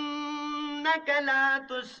 فَإِنَّكَ لَا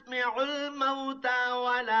تُسْمِعُ الْمَوْتَى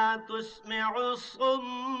وَلَا تُسْمِعُ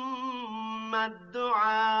الصُّمَّ الدُّعَاءَ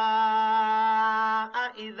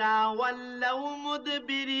إِذَا وَلَّوْا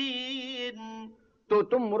مُدْبِرِينَ. تو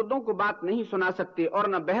تم مردوں کو بات نہیں سنا سکتے اور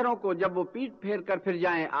نہ بہروں کو جب وہ پیٹ پھیر کر پھر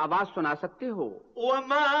جائیں آواز سنا سکتے ہو.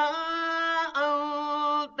 وَمَا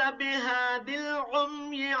أَنْتَ بِهَادِ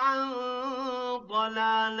الْعُمْيِ عَنْ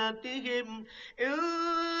ضَلَالَتِهِمْ إِن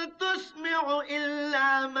تُسْمِعُ إِلَّا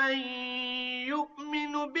مَن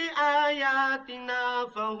يُؤْمِنُ بِآيَاتِنَا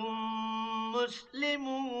فَهُمْ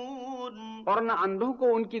مُسْلِمُونَ. اور نہ اندھوں کو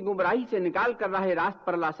ان کی گمراہی سے نکال کر راہ راست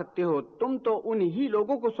پر لا سکتے ہو. تم تو انہی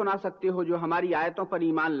لوگوں کو سنا سکتے ہو جو ہماری آیتوں پر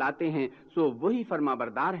ایمان لاتے ہیں، سو وہی فرما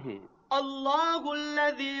بردار ہیں. اللہ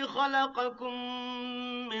الذي خلقكم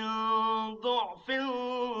من ضعف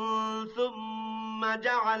ثم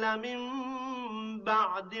جعل من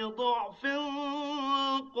بعد ضعف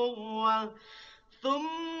قوة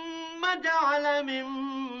ثم جعل من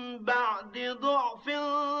بعد ضعف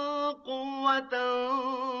قوة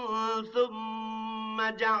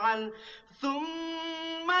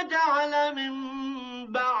ثم جعل من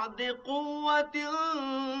بعد قوة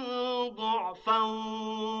ضعفا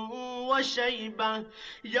وشيبة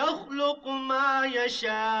يخلق ما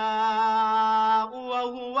يشاء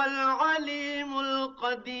وهو العليم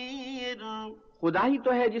القدير. خدا ہی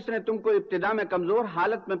تو ہے جس نے تم کو ابتدا میں کمزور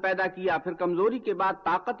حالت میں پیدا کیا، پھر کمزوری کے بعد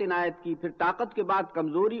طاقت عنایت کی، پھر طاقت کے بعد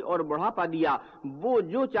کمزوری اور بڑھاپا دیا. وہ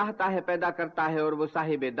جو چاہتا ہے پیدا کرتا ہے اور وہ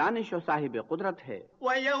صاحب دانش اور صاحب قدرت ہے.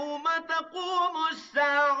 وَيَوْمَ تَقُومُ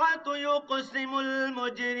السَّاعَةُ يُقْسِمُ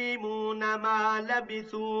الْمُجْرِمُونَ مَا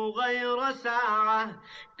لَبِثُوا غَيْرَ سَاعَةٍ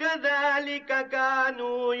كَذَلِكَ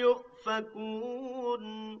كَانُوا يُؤْفَكُونَ.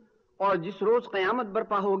 اور جس روز قیامت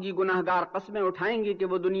برپا ہوگی گناہگار قسمیں اٹھائیں گے کہ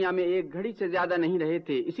وہ دنیا میں ایک گھڑی سے زیادہ نہیں رہے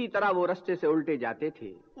تھے، اسی طرح وہ رستے سے الٹے جاتے تھے.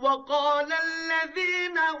 وَقَالَ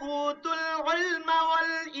الَّذِينَ أُوتُوا الْعِلْمَ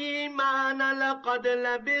وَالْإِيمَانَ لَقَدْ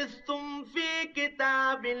لَبِثْتُمْ فِي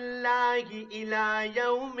كِتَابِ اللَّهِ إِلَى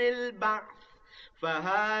يَوْمِ الْبَعْثِ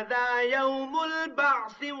فَهَذَا يَوْمُ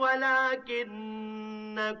الْبَعْثِ وَلَكِنَّكُمْ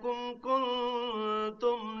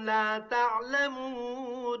كُنْتُمْ لَا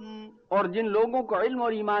تَعْلَمُونَ. اور جن لوگوں کو علم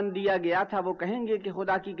اور ایمان دیا گیا تھا وہ کہیں گے کہ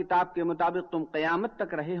خدا کی کتاب کے مطابق تم قیامت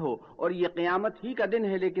تک رہے ہو، اور یہ قیامت ہی کا دن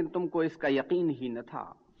ہے لیکن تم کو اس کا یقین ہی نہ تھا.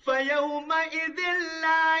 فَيَوْمَئِذٍ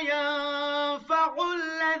لَا يَنفَعُ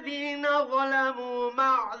الَّذِينَ ظَلَمُوا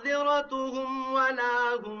مَعْذِرَتُهُمْ وَلَا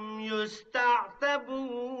هُمْ يُسْتَعْتَبُونَ.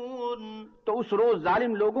 تو اس روز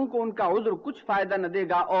ظالم لوگوں کو ان کا عذر کچھ فائدہ نہ دے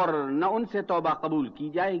گا اور نہ ان سے توبہ قبول کی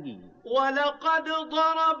جائے گی. وَلَقَدْ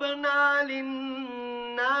ضَرَبْنَا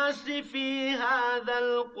لِلنَّاسِ فِي هَذَا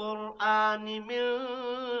الْقُرْآنِ مِنْ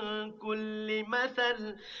كُلِّ مَثَلٍ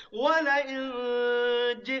وَلَئِنْ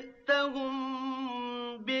جِئْتَهُمْ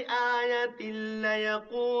بِآيَةٍ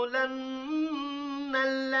لَيَقُولَنَّ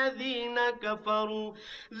الَّذِينَ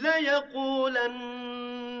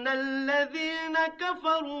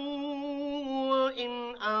كَفَرُوا إِنْ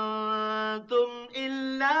أَنْتُمْ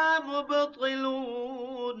إِلَّا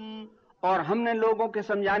مُبْطِلُونَ. اور ہم نے لوگوں کے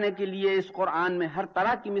سمجھانے کے لیے اس قرآن میں ہر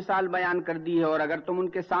طرح کی مثال بیان کر دی ہے، اور اگر تم ان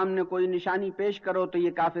کے سامنے کوئی نشانی پیش کرو تو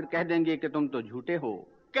یہ کافر کہہ دیں گے کہ تم تو جھوٹے ہو.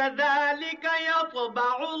 كَذَلِكَ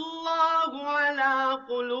يَطْبَعُ اللَّهُ عَلَى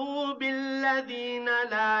قُلُوبِ الَّذِينَ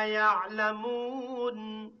لَا يَعْلَمُونَ.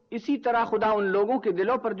 اسی طرح خدا ان لوگوں کے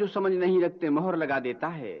دلوں پر جو سمجھ نہیں رکھتے مہر لگا دیتا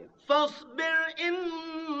ہے. فَاصْبِرْ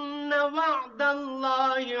إِنَّ وَعْدَ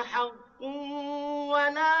اللَّهِ حَقٌّ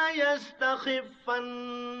وَلَا يَسْتَخِفَّنَّكَ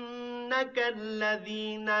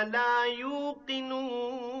الَّذِينَ لَا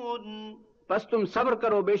يُوقِنُونَ. بس تم صبر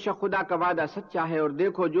کرو، بے شک خدا کا وعدہ سچا ہے، اور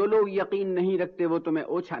دیکھو جو لوگ یقین نہیں رکھتے وہ تمہیں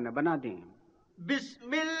اوچھا نہ بنا دیں۔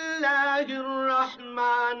 بسم اللہ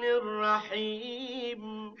الرحمن الرحیم۔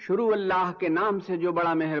 شروع اللہ کے نام سے جو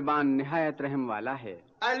بڑا مہربان نہایت رحم والا ہے۔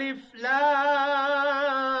 الف لام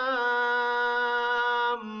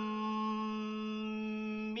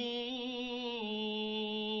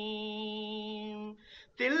میم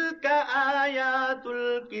تلک آیات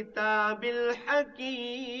الکتاب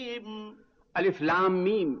الحکیم۔ الف لام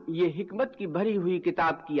میم، یہ حکمت کی بھری ہوئی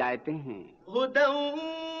کتاب کی آیتیں ہیں۔ ہدی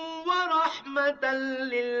ورحمۃ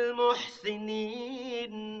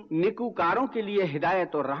للمحسنین، نیکوکاروں کے لیے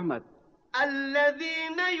ہدایت اور رحمت۔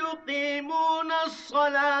 الذین یقیمون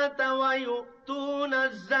الصلاة ویؤتون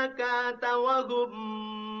الزکاة وهم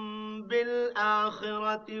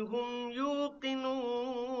بالآخرة هم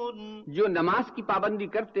یوقنون، جو نماز کی پابندی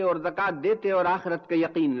کرتے اور زکوٰۃ دیتے اور آخرت کا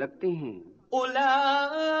یقین رکھتے ہیں۔ اولئک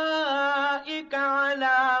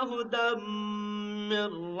علی ھدی من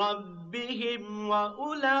ربهم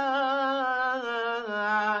واولئک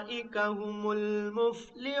هم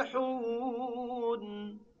المفلحون،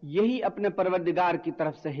 یہی اپنے پروردگار کی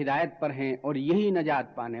طرف سے ہدایت پر ہیں اور یہی نجات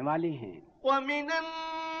پانے والے ہیں۔ ومن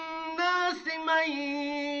الناس من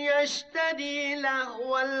يشتري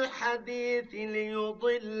لهو الحديث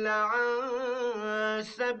ليضل عن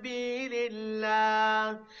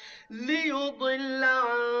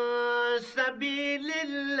سبيل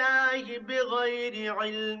الله بغير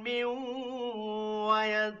علم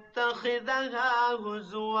ويتخذها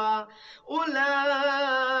هزوا،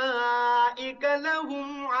 أولئك لهم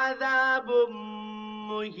عذاب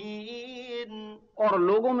مهين۔ اور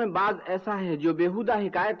لوگوں میں بعض ایسا ہے جو بیہودہ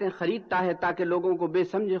حکایتیں خریدتا ہے تاکہ لوگوں کو بے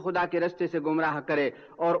سمجھے خدا کے رستے سے گمراہ کرے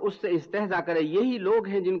اور اس سے استہزا کرے، یہی لوگ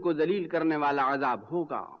ہیں جن کو ذلیل کرنے والا عذاب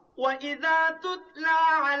ہوگا۔ وَإِذَا تُتْلَى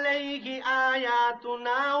عَلَيْهِ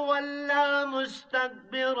آيَاتُنَا وَلَّى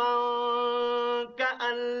مُسْتَكْبِرًا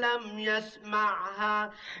كَأَن لَّمْ يَسْمَعْهَا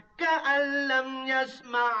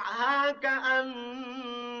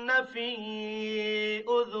كَأَنَّ فِي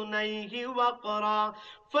أُذُنَيْهِ وَقْرًا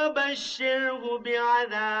فَبَشِّرْهُ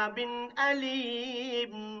بِعَذَابٍ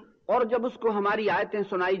أَلِيمٍ۔ اور جب اس کو ہماری آیتیں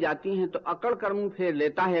سنائی جاتی ہیں تو اکڑ کر منہ پھیر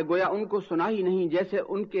لیتا ہے، گویا ان کو سنا ہی نہیں، جیسے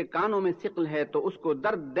ان کے کانوں میں ثقل ہے، تو اس کو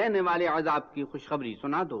درد دینے والے عذاب کی خوشخبری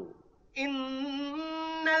سنا دو۔ ان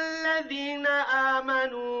الذين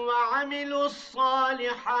آمنوا وعملوا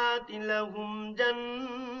الصالحات لهم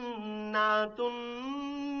جنات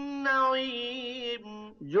النعيم،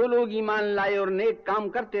 جو لوگ ایمان لائے اور نیک کام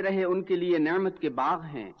کرتے رہے ان کے لیے نعمت کے باغ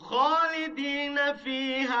ہیں۔ خالدین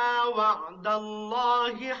فیہا وعد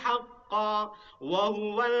اللہ حقا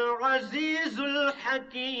وهو العزیز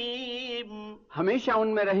الحکیم، ہمیشہ ان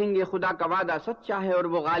میں رہیں گے، خدا کا وعدہ سچا ہے اور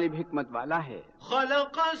وہ غالب حکمت والا ہے۔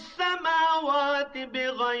 خلق السماوات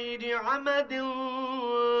بغیر عمد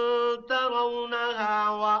ترونها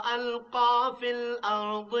وألقى في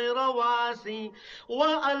الأرض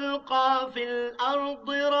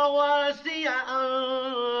رواسي أن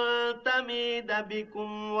تميد بكم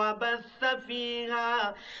وبث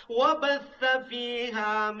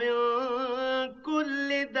فيها من كل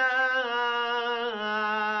دابة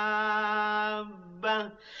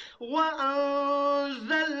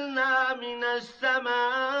وأنزلنا من السماء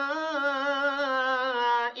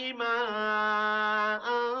ماء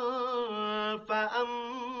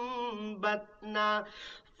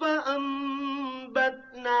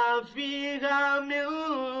فأنبتنا فيها من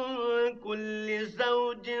كل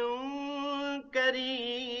زوج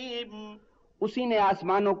كريم۔ اسی نے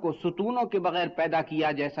آسمانوں کو ستونوں کے بغیر پیدا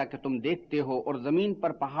کیا جیسا کہ تم دیکھتے ہو، اور زمین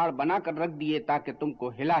پر پہاڑ بنا کر رکھ دیے تاکہ تم کو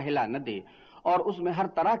ہلا ہلا نہ دے، اور اس میں ہر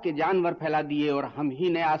طرح کے جانور پھیلا دیے، اور ہم ہی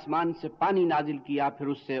نے آسمان سے پانی نازل کیا، پھر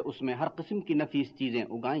اس میں ہر قسم کی نفیس چیزیں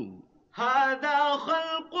اگائیں۔ هذا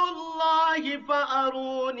خلق اللہ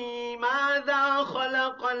فأرونی ماذا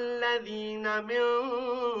خلق الذین من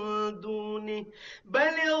دونه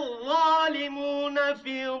بل الظالمون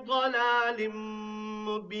فی ضلال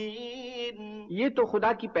مبین۔ یہ تو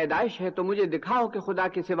خدا کی پیدائش ہے، تو مجھے دکھاؤ کہ خدا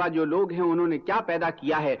کے سوا جو لوگ ہیں انہوں نے کیا پیدا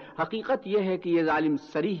کیا ہے۔ حقیقت یہ ہے کہ یہ ظالم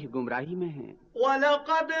صریح گمراہی میں ہیں۔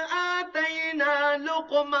 وَلَقَدْ آتَيْنَا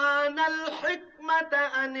لُقْمَانَ الْحِكْمَةَ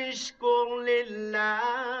أَنِ اشْكُرْ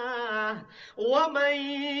لِلَّهِ وَمَن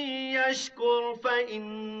يَشْكُرْ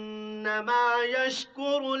فَإِنَّمَا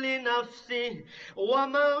يَشْكُرُ لِنَفْسِهِ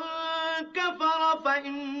وَمَن كَفَرَ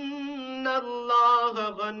فَإِنَّ اللَّهَ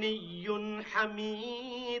غَنِيٌّ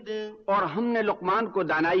حَمِيدٌ۔ اور ہم نے لقمان کو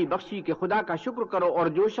دانائی بخشی کہ خدا کا شکر کرو، اور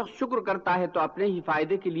جو شخص شکر کرتا ہے تو اپنے ہی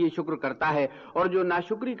فائدے کے لیے شکر کرتا ہے، اور جو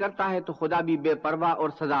ناشکری کرتا ہے تو خدا بھی بے پرواہ اور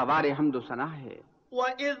سزاوار حمد و ثنا ہے۔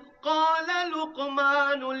 وَإِذْ قَالَ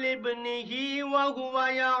لُقْمَانُ لِابْنِهِ وَهُوَ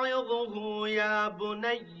يَعِظُهُ يَا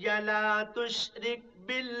بُنَيَّ لَا تُشْرِكْ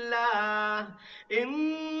بِاللَّهِ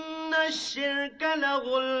إِنَّ الشِّرْكَ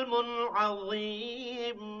لَظُلْمٌ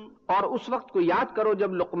عَظِيمٌ۔ اور اس وقت کو یاد کرو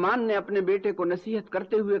جب لقمان نے اپنے بیٹے کو نصیحت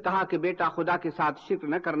کرتے ہوئے کہا کہ بیٹا خدا کے ساتھ شرک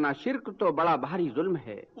نہ کرنا، شرک تو بڑا بھاری ظلم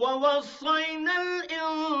ہے۔ وَوَصَّيْنَا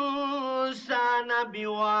الْإِنسَانَ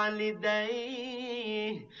بِوَالِدَيْهِ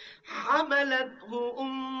حَمَلَتْهُ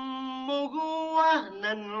أُمُّهُ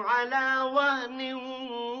وَهْنًا عَلَى وَهْنٍ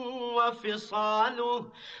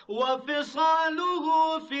وَفِصَالُهُ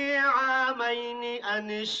فِي عَامَيْنِ أَنِ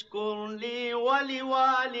اشْكُرْ لِي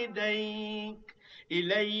وَلِوَالِدَيْكَ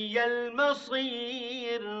إِلَيَّ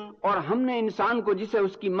الْمَصِيرُ۔ اور ہم نے انسان کو جسے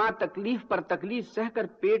اس کی ماں تکلیف پر تکلیف سہ کر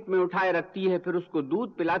پیٹ میں اٹھائے رکھتی ہے، پھر اس کو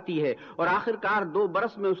دودھ پلاتی ہے اور آخرکار 2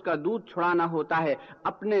 برس میں اس کا دودھ چھڑانا ہوتا ہے،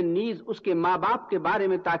 اپنے نیز اس کے ماں باپ کے بارے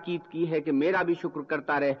میں تاکید کی ہے کہ میرا بھی شکر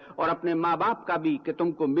کرتا رہے اور اپنے ماں باپ کا بھی کہ تم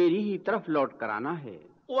کو میری ہی طرف لوٹ کر آنا ہے۔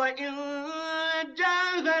 وَإِن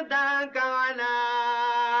جَاهَدَاكَ عَلَىٰ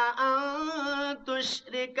أَن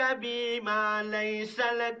تُشْرِكَ بِي مَا لَيْسَ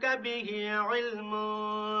لَكَ بِهِ عِلْمٌ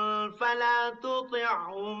فَلَا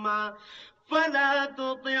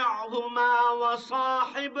تُطِعْهُمَا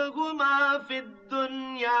وَصَاحِبْهُمَا فِي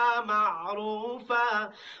الدُّنْيَا مَعْرُوفًا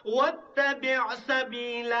وَاتَّبِعْ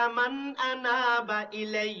سَبِيلَ مَنْ أَنَابَ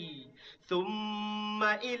إِلَيَّ ثُمَّ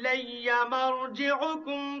إِلَيَّ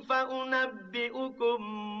مَرْجِعُكُمْ فَأُنَبِّئُكُم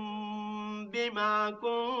بِمَا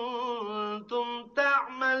كُنتُمْ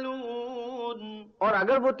تَعْمَلُونَ۔ اور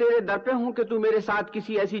اگر وہ تیرے در پہ ہوں کہ تو میرے ساتھ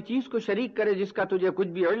کسی ایسی چیز کو شریک کرے جس کا تجھے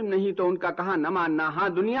کچھ بھی علم نہیں تو ان کا کہا نہ ماننا، ہاں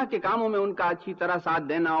دنیا کے کاموں میں ان کا اچھی طرح ساتھ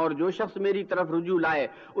دینا، اور جو شخص میری طرف رجوع لائے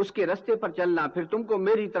اس کے رستے پر چلنا، پھر تم کو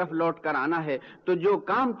میری طرف لوٹ کر آنا ہے، تو جو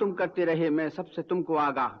کام تم کرتے رہے میں سب سے تم کو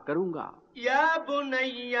آگاہ کروں گا۔ یا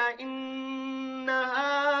بنی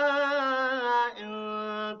انہا ان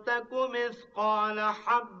تک مثقال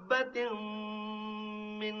حبۃ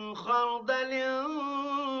من خردل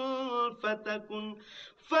فتكن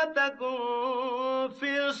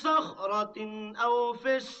في صخرة أو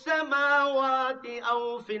في السماوات أو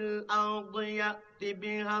في الأرض يأت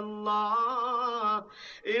بها الله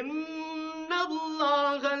إن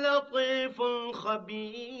الله لطيف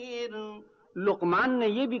خبير۔ لقمان نے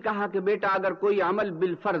یہ بھی کہا کہ بیٹا اگر کوئی عمل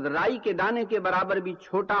بالفرض رائی کے دانے کے برابر بھی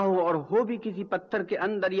چھوٹا ہو اور ہو بھی کسی پتھر کے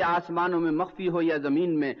اندر یا آسمانوں میں مخفی ہو یا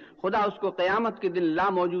زمین میں، خدا اس کو قیامت کے دن لا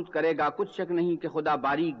موجود کرے گا، کچھ شک نہیں کہ خدا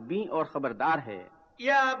باریک بین اور خبردار ہے۔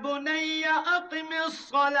 یا بنی اقم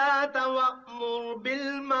الصلاة وأمر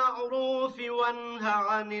بالمعروف وانہ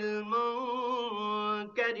عن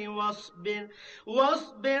المنکر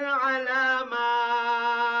واصبر على ما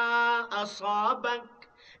أصابك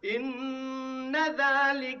ان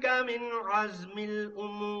ذلك من عزم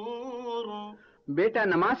الامور۔ بیٹا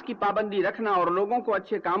نماز کی پابندی رکھنا اور لوگوں کو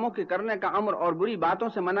اچھے کاموں کے کرنے کا امر اور بری باتوں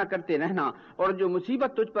سے منع کرتے رہنا، اور جو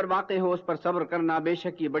مصیبت تجھ پر واقع ہو اس پر صبر کرنا، بے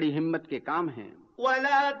شک یہ بڑی ہمت کے کام ہیں۔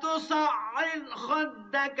 ولا تصعر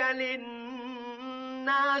خدك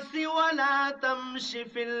للناس ولا تمش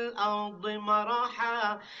في الأرض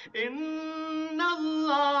مرحا إن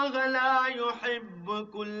الله لا يحب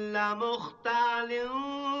كل مختال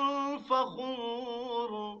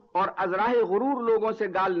فخور۔ اور ازراہ غرور لوگوں سے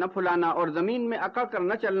گال نہ پھلانا اور زمین میں اکڑ کر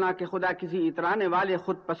نہ چلنا کہ خدا کسی اترانے والے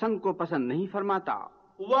خود پسند کو پسند نہیں فرماتا۔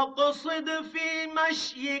 وَاقْصِدْ فِي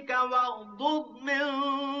مَشْيِكَ وَاغْضُضْ مِنْ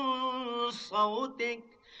صَوْتِكَ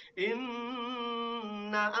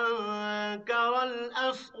إِنَّ أَنكَرَ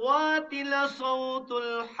الْأَصْوَاتِ لَصَوْتُ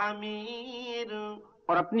الْحَمِيرِ۔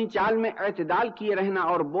 اور اپنی چال میں اعتدال کیے رہنا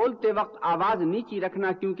اور بولتے وقت آواز نیچی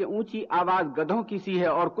رکھنا، کیونکہ اونچی آواز گدھوں کی سی ہے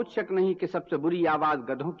اور کچھ شک نہیں کہ سب سے بری آواز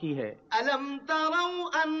گدھوں کی ہے۔ أَلَمْ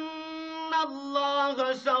تَرَوْا أَنَّ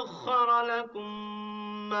اللَّهَ سَخَّرَ لَكُم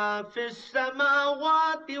مَّا فِي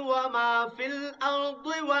السَّمَاوَاتِ وَمَا فِي الْأَرْضِ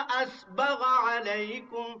وَأَسْبَغَ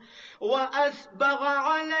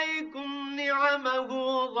عَلَيْكُمْ نِعَمَهُ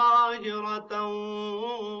ظَاهِرَةً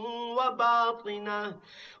وَبَاطِنَةً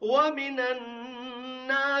وَمِنَ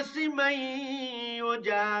النَّاسِ مَن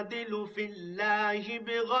يُجَادِلُ فِي اللَّهِ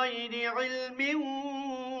بِغَيْرِ عِلْمٍ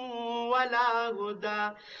وَلَا هُدًى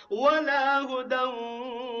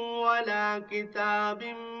وَلَا كِتَابٍ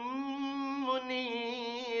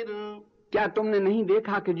منیر۔ کیا تم نے نہیں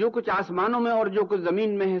دیکھا کہ جو کچھ آسمانوں میں اور جو کچھ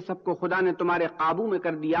زمین میں ہے سب کو خدا نے تمہارے قابو میں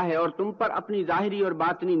کر دیا ہے، اور تم پر اپنی ظاہری اور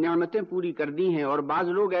باطنی نعمتیں پوری کر دی ہیں، اور بعض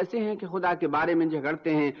لوگ ایسے ہیں کہ خدا کے بارے میں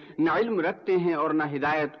جھگڑتے ہیں، نہ علم رکھتے ہیں اور نہ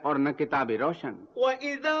ہدایت اور نہ کتاب روشن۔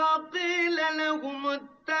 وَإِذَا قِيلَ لَهُمُ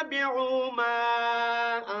اتَّبِعُوا مَا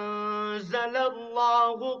أَنزَلَ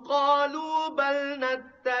اللَّهُ قَالُوا بَلْ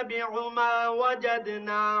نَتَّبِعُ نتبع ما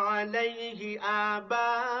وجدنا عليه آباءنا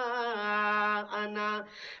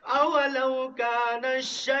أولو كان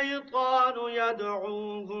الشيطان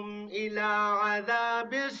يدعوهم إلى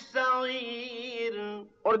عذاب السعير.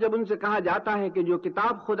 اور جب ان سے کہا جاتا ہے کہ جو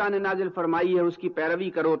کتاب خدا نے نازل فرمائی ہے اس کی پیروی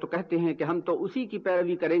کرو تو کہتے ہیں کہ ہم تو اسی کی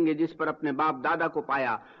پیروی کریں گے جس پر اپنے باپ دادا کو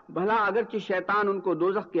پایا، بھلا اگرچہ شیطان ان کو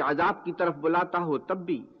دوزخ کے عذاب کی طرف بلاتا ہو تب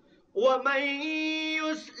بھی. ومن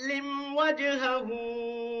يسلم وجهه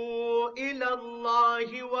إلى الله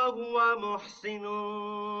وهو محسن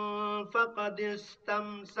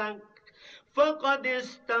فقد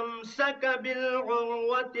استمسك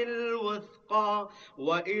بالعروة الوثقى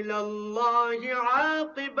وإلى الله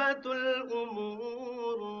عاقبة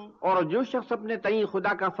الأمور. اور جو شخص اپنے تئیں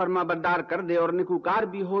خدا کا فرما بردار کر دے اور نیکوکار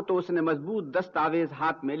بھی ہو تو اس نے مضبوط دستاویز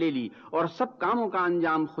ہاتھ میں لے لی اور سب کاموں کا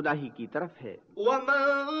انجام خدا ہی کی طرف ہے. ومن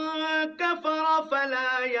كفر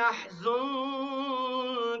فلا يحزنك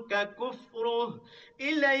كفره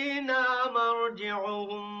إلينا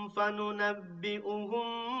مرجعهم فننبئهم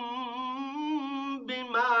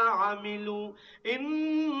بما عملوا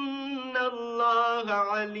إن الله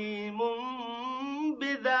عليم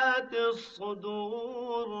بذات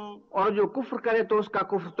الصدور. اور جو کفر کرے تو اس کا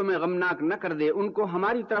کفر تمہیں غمناک نہ کر دے، ان کو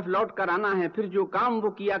ہماری طرف لوٹ کر آنا ہے، پھر جو کام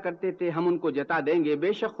وہ کیا کرتے تھے ہم ان کو جتا دیں گے،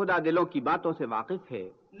 بے شک خدا دلوں کی باتوں سے واقف ہے.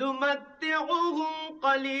 نمتعهم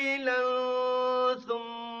قليلا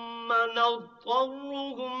ثم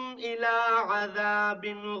نضطرهم إلى عذاب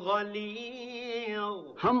غليظ.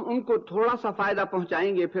 ہم ان کو تھوڑا سا فائدہ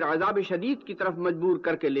پہنچائیں گے پھر عذاب شدید کی طرف مجبور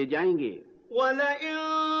کر کے لے جائیں گے. وَلَئِن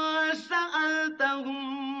سَأَلْتَهُم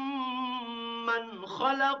مَّنْ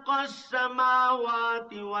خَلَقَ السَّمَاوَاتِ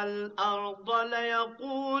وَالْأَرْضَ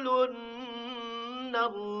لَيَقُولُنَّ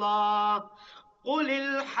اللَّهُ قُلِ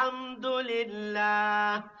الْحَمْدُ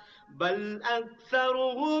لِلَّهِ بَلْ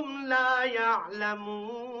أَكْثَرُهُمْ لَا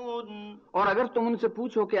يَعْلَمُونَ. اور اگر تم ان سے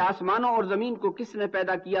پوچھو کہ آسمانوں اور زمین کو کس نے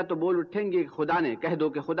پیدا کیا تو بول اٹھیں گے خدا نے. کہہ دو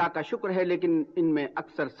کہ خدا کا شکر ہے لیکن ان میں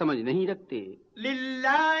اکثر سمجھ نہیں رکھتے.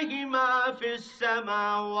 لِلَّهِ مَا فِي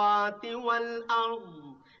السَّمَاوَاتِ وَالْأَرْضِ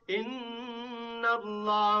إِنَّ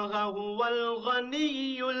اللَّهَ هُوَ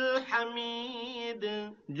الْغَنِيُّ الْحَمِيدُ.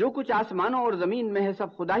 جو کچھ آسمانوں اور زمین میں ہے سب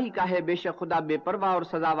خدا ہی کا ہے، بے شک خدا بے پرواہ اور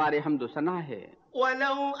سزاوار حمد و ثنا ہے.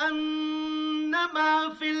 وَلَوْ أَنَّ مَا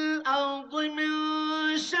فِي الْأَرْضِ مِن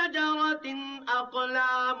شَجَرَةٍ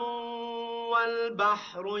أَقْلَامٌ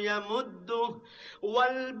وَالْبَحْرُ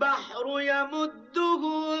يَمُدُّهُ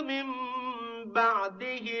مِن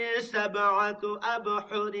بَعْدِهِ سَبْعَةُ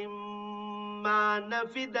أَبْحُرٍ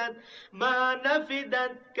ما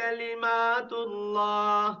نفدت كلمات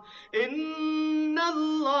الله إن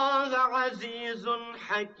الله عزيز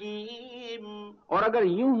حكيم. اور اگر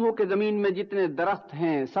یوں ہو کہ زمین میں جتنے درخت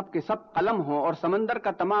ہیں سب کے سب قلم ہو اور سمندر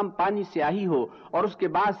کا تمام پانی سیاہی ہو اور اس کے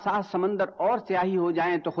بعد 7 سمندر اور سیاہی ہو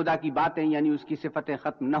جائیں تو خدا کی باتیں یعنی اس کی صفتیں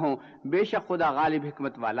ختم نہ ہوں، بے شک خدا غالب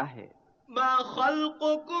حکمت والا ہے. ما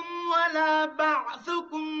خلقكم ولا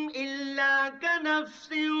بعثكم إلا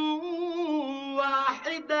كنفس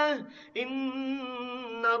واحدة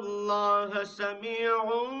إن الله سميع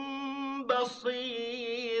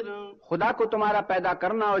بصير. خدا کو تمہارا پیدا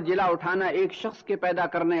کرنا اور جلا اٹھانا ایک شخص کے پیدا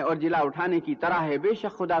کرنے اور جلا اٹھانے کی طرح ہے، بے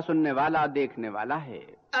شک خدا سننے والا دیکھنے والا ہے.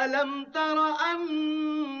 ألم تر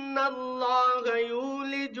أن الله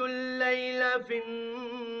يولج الليل في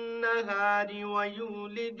النهار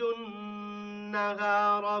ويولج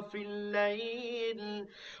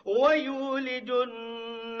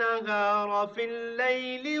النهار في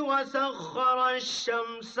الليل وسخر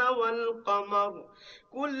الشمس والقمر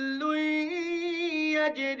كل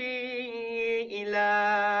يجري إلى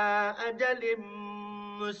أجل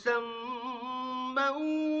مسمى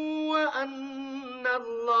وأن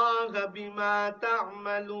الله بما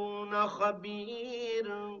تعملون خبير.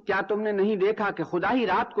 کیا تم نے نہیں دیکھا کہ خدا ہی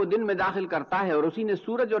رات کو دن میں داخل کرتا ہے اور اسی نے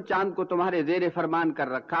سورج اور چاند کو تمہارے زیر فرمان کر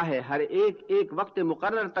رکھا ہے، ہر ایک ایک وقت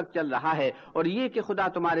مقرر تک چل رہا ہے، اور یہ کہ خدا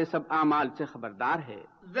تمہارے سب اعمال سے خبردار ہے.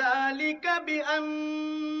 ذلك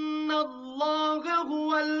بأن الله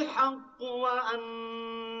هو الحق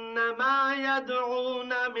وأن ما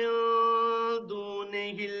يدعون من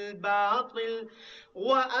دونه الباطل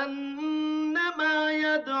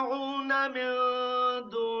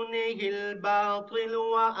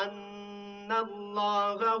وأن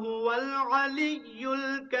الله هو العلي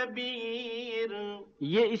الكبير.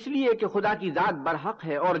 یہ اس لیے کہ خدا کی ذات برحق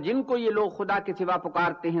ہے اور جن کو یہ لوگ خدا کے سوا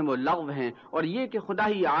پکارتے ہیں وہ لغو ہیں، اور یہ کہ خدا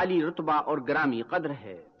ہی عالی رتبہ اور گرامی قدر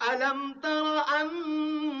ہے. ألم تر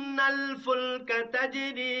أن الفلك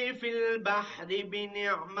تجري في البحر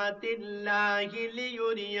بنعمة الله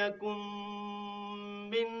ليريكم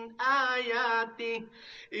من آياته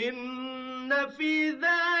إن في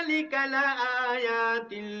ذلك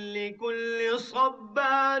لآيات لكل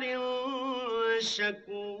صبار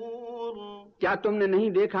شكور. کیا تم نے نہیں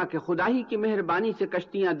دیکھا کہ خدا ہی کی مہربانی سے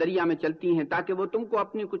کشتیاں دریا میں چلتی ہیں تاکہ وہ تم کو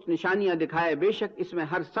اپنی کچھ نشانیاں دکھائے؟ بے شک اس میں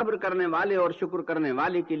ہر صبر کرنے والے اور شکر کرنے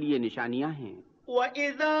والے کے لیے نشانیاں ہیں.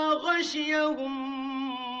 وَإِذَا غَشِيَهُم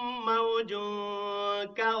مَّوْجٌ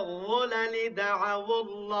كَالظُّلَلِ دَعَوُا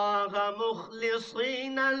اللَّهَ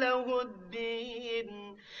مُخْلِصِينَ لَهُ الدِّينَ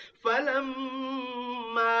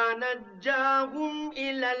فَلَمَّا نَجَّاهُمْ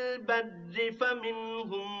إِلَى الْبَرِّ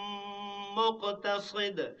فَمِنْهُم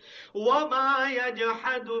مقتصد وما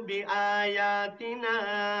يجحد بآياتنا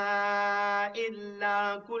إلا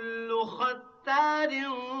كل ختار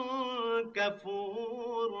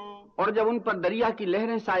كفور. اور جب ان پر دریا کی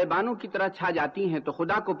لہریں سائبانوں کی طرح چھا جاتی ہیں تو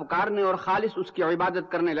خدا کو پکارنے اور خالص اس کی عبادت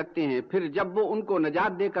کرنے لگتے ہیں. پھر جب وہ ان کو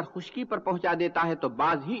نجات دے کر خشکی پر پہنچا دیتا ہے تو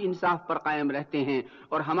بعض ہی انصاف پر قائم رہتے ہیں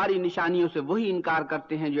اور ہماری نشانیوں سے وہی انکار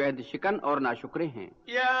کرتے ہیں جو عہد شکن اور ناشکرے ہیں.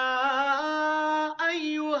 یا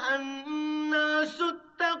ایھا الناس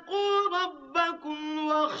اتقوا ربکم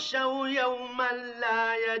واخشوا یوما لا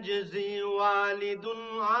یجزی والد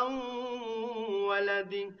عن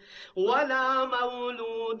ولده ولا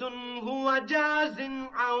مولود هو جاز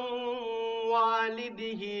عن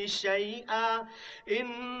والده شيئا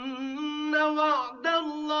إن وعد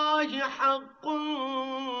الله حق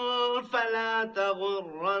فلا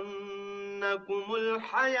تغرنكم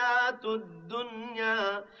الحياة الدنيا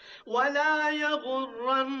ولا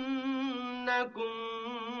يغرنكم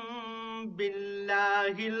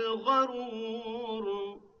بالله الغرور.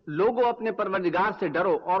 لوگو اپنے پروردگار سے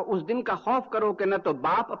ڈرو اور اس دن کا خوف کرو کہ نہ تو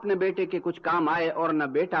باپ اپنے بیٹے کے کچھ کام آئے اور نہ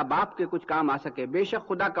بیٹا باپ کے کچھ کام آ سکے. بے شک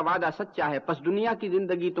خدا کا وعدہ سچا ہے، پس دنیا کی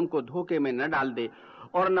زندگی تم کو دھوکے میں نہ ڈال دے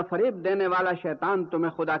اور نہ فریب دینے والا شیطان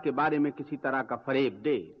تمہیں خدا کے بارے میں کسی طرح کا فریب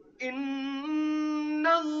دے. ان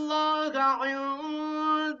اللہ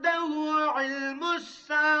عنده علم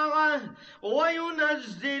الساعة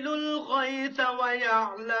وينزل الغيث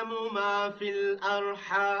ويعلم ما في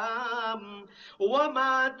الأرحام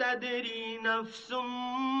وما تدري نفس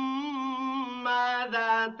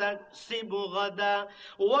ماذا تكسب غدا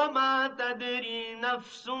وما تدري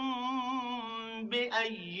نفس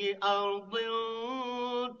بأي أرض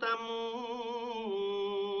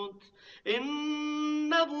تموت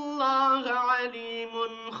ان اللہ علیم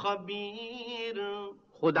خبیر.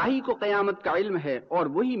 خدا ہی کو قیامت کا علم ہے اور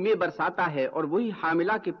وہی میں برساتا ہے اور وہی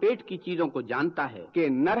حاملہ کے پیٹ کی چیزوں کو جانتا ہے کہ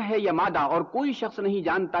نر ہے یا مادہ، اور کوئی شخص نہیں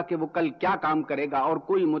جانتا کہ وہ کل کیا کام کرے گا اور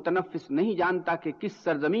کوئی متنفس نہیں جانتا کہ کس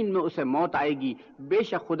سرزمین میں اسے موت آئے گی. بے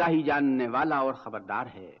شک خدا ہی جاننے والا اور خبردار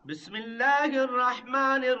ہے. بسم اللہ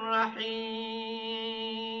الرحمن الرحیم.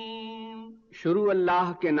 شروع اللہ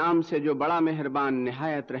کے نام سے جو بڑا مہربان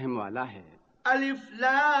نہایت رحم والا ہے. الف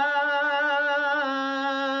لام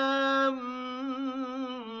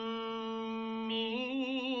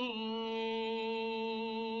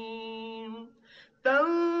میم.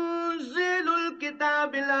 تنزيل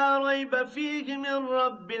الكتاب لا ريب فيه من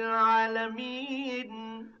رب العالمين.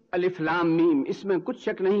 الف لام میم، اس میں کچھ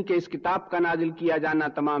شک نہیں کہ اس کتاب کا نازل کیا جانا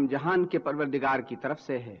تمام جہان کے پروردگار کی طرف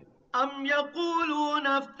سے ہے. ام يقولون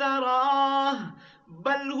افتراه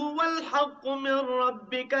بل هو الحق من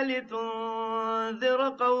ربك لتنذر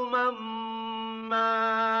قوما ما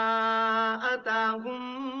أتاهم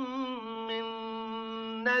من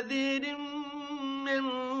نذير من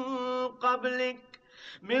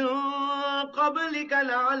قبلك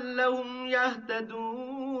لعلهم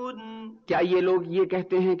يهتدون. کیا یہ لوگ یہ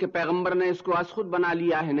کہتے ہیں کہ پیغمبر نے اس کو از خود بنا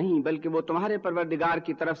لیا ہے؟ نہیں، بلکہ وہ تمہارے پروردگار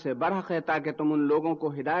کی طرف سے برحق ہے تاکہ تم ان لوگوں کو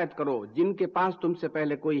ہدایت کرو جن کے پاس تم سے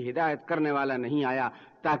پہلے کوئی ہدایت کرنے والا نہیں آیا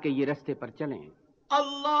تاکہ یہ رستے پر چلیں.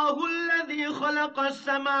 اللہ الذي خلق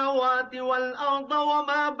السماوات والأرض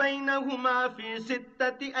وما بينهما في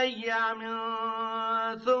 6 أيام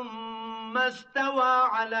ثم استوى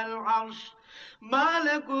على العرش ما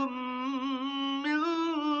لكم من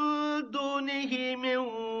دونه من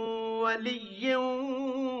ولي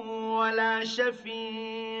ولا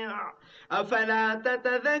شفيع افلا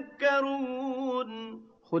تتذكرون.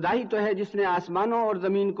 خدا ہی تو ہے جس نے آسمانوں اور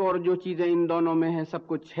زمین کو اور جو چیزیں ان دونوں میں ہیں سب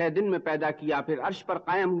کچھ 6 دن میں پیدا کیا، پھر عرش پر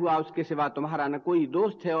قائم ہوا. اس کے سوا تمہارا نہ کوئی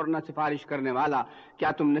دوست ہے اور نہ سفارش کرنے والا.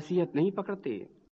 کیا تم نصیحت نہیں پکڑتے؟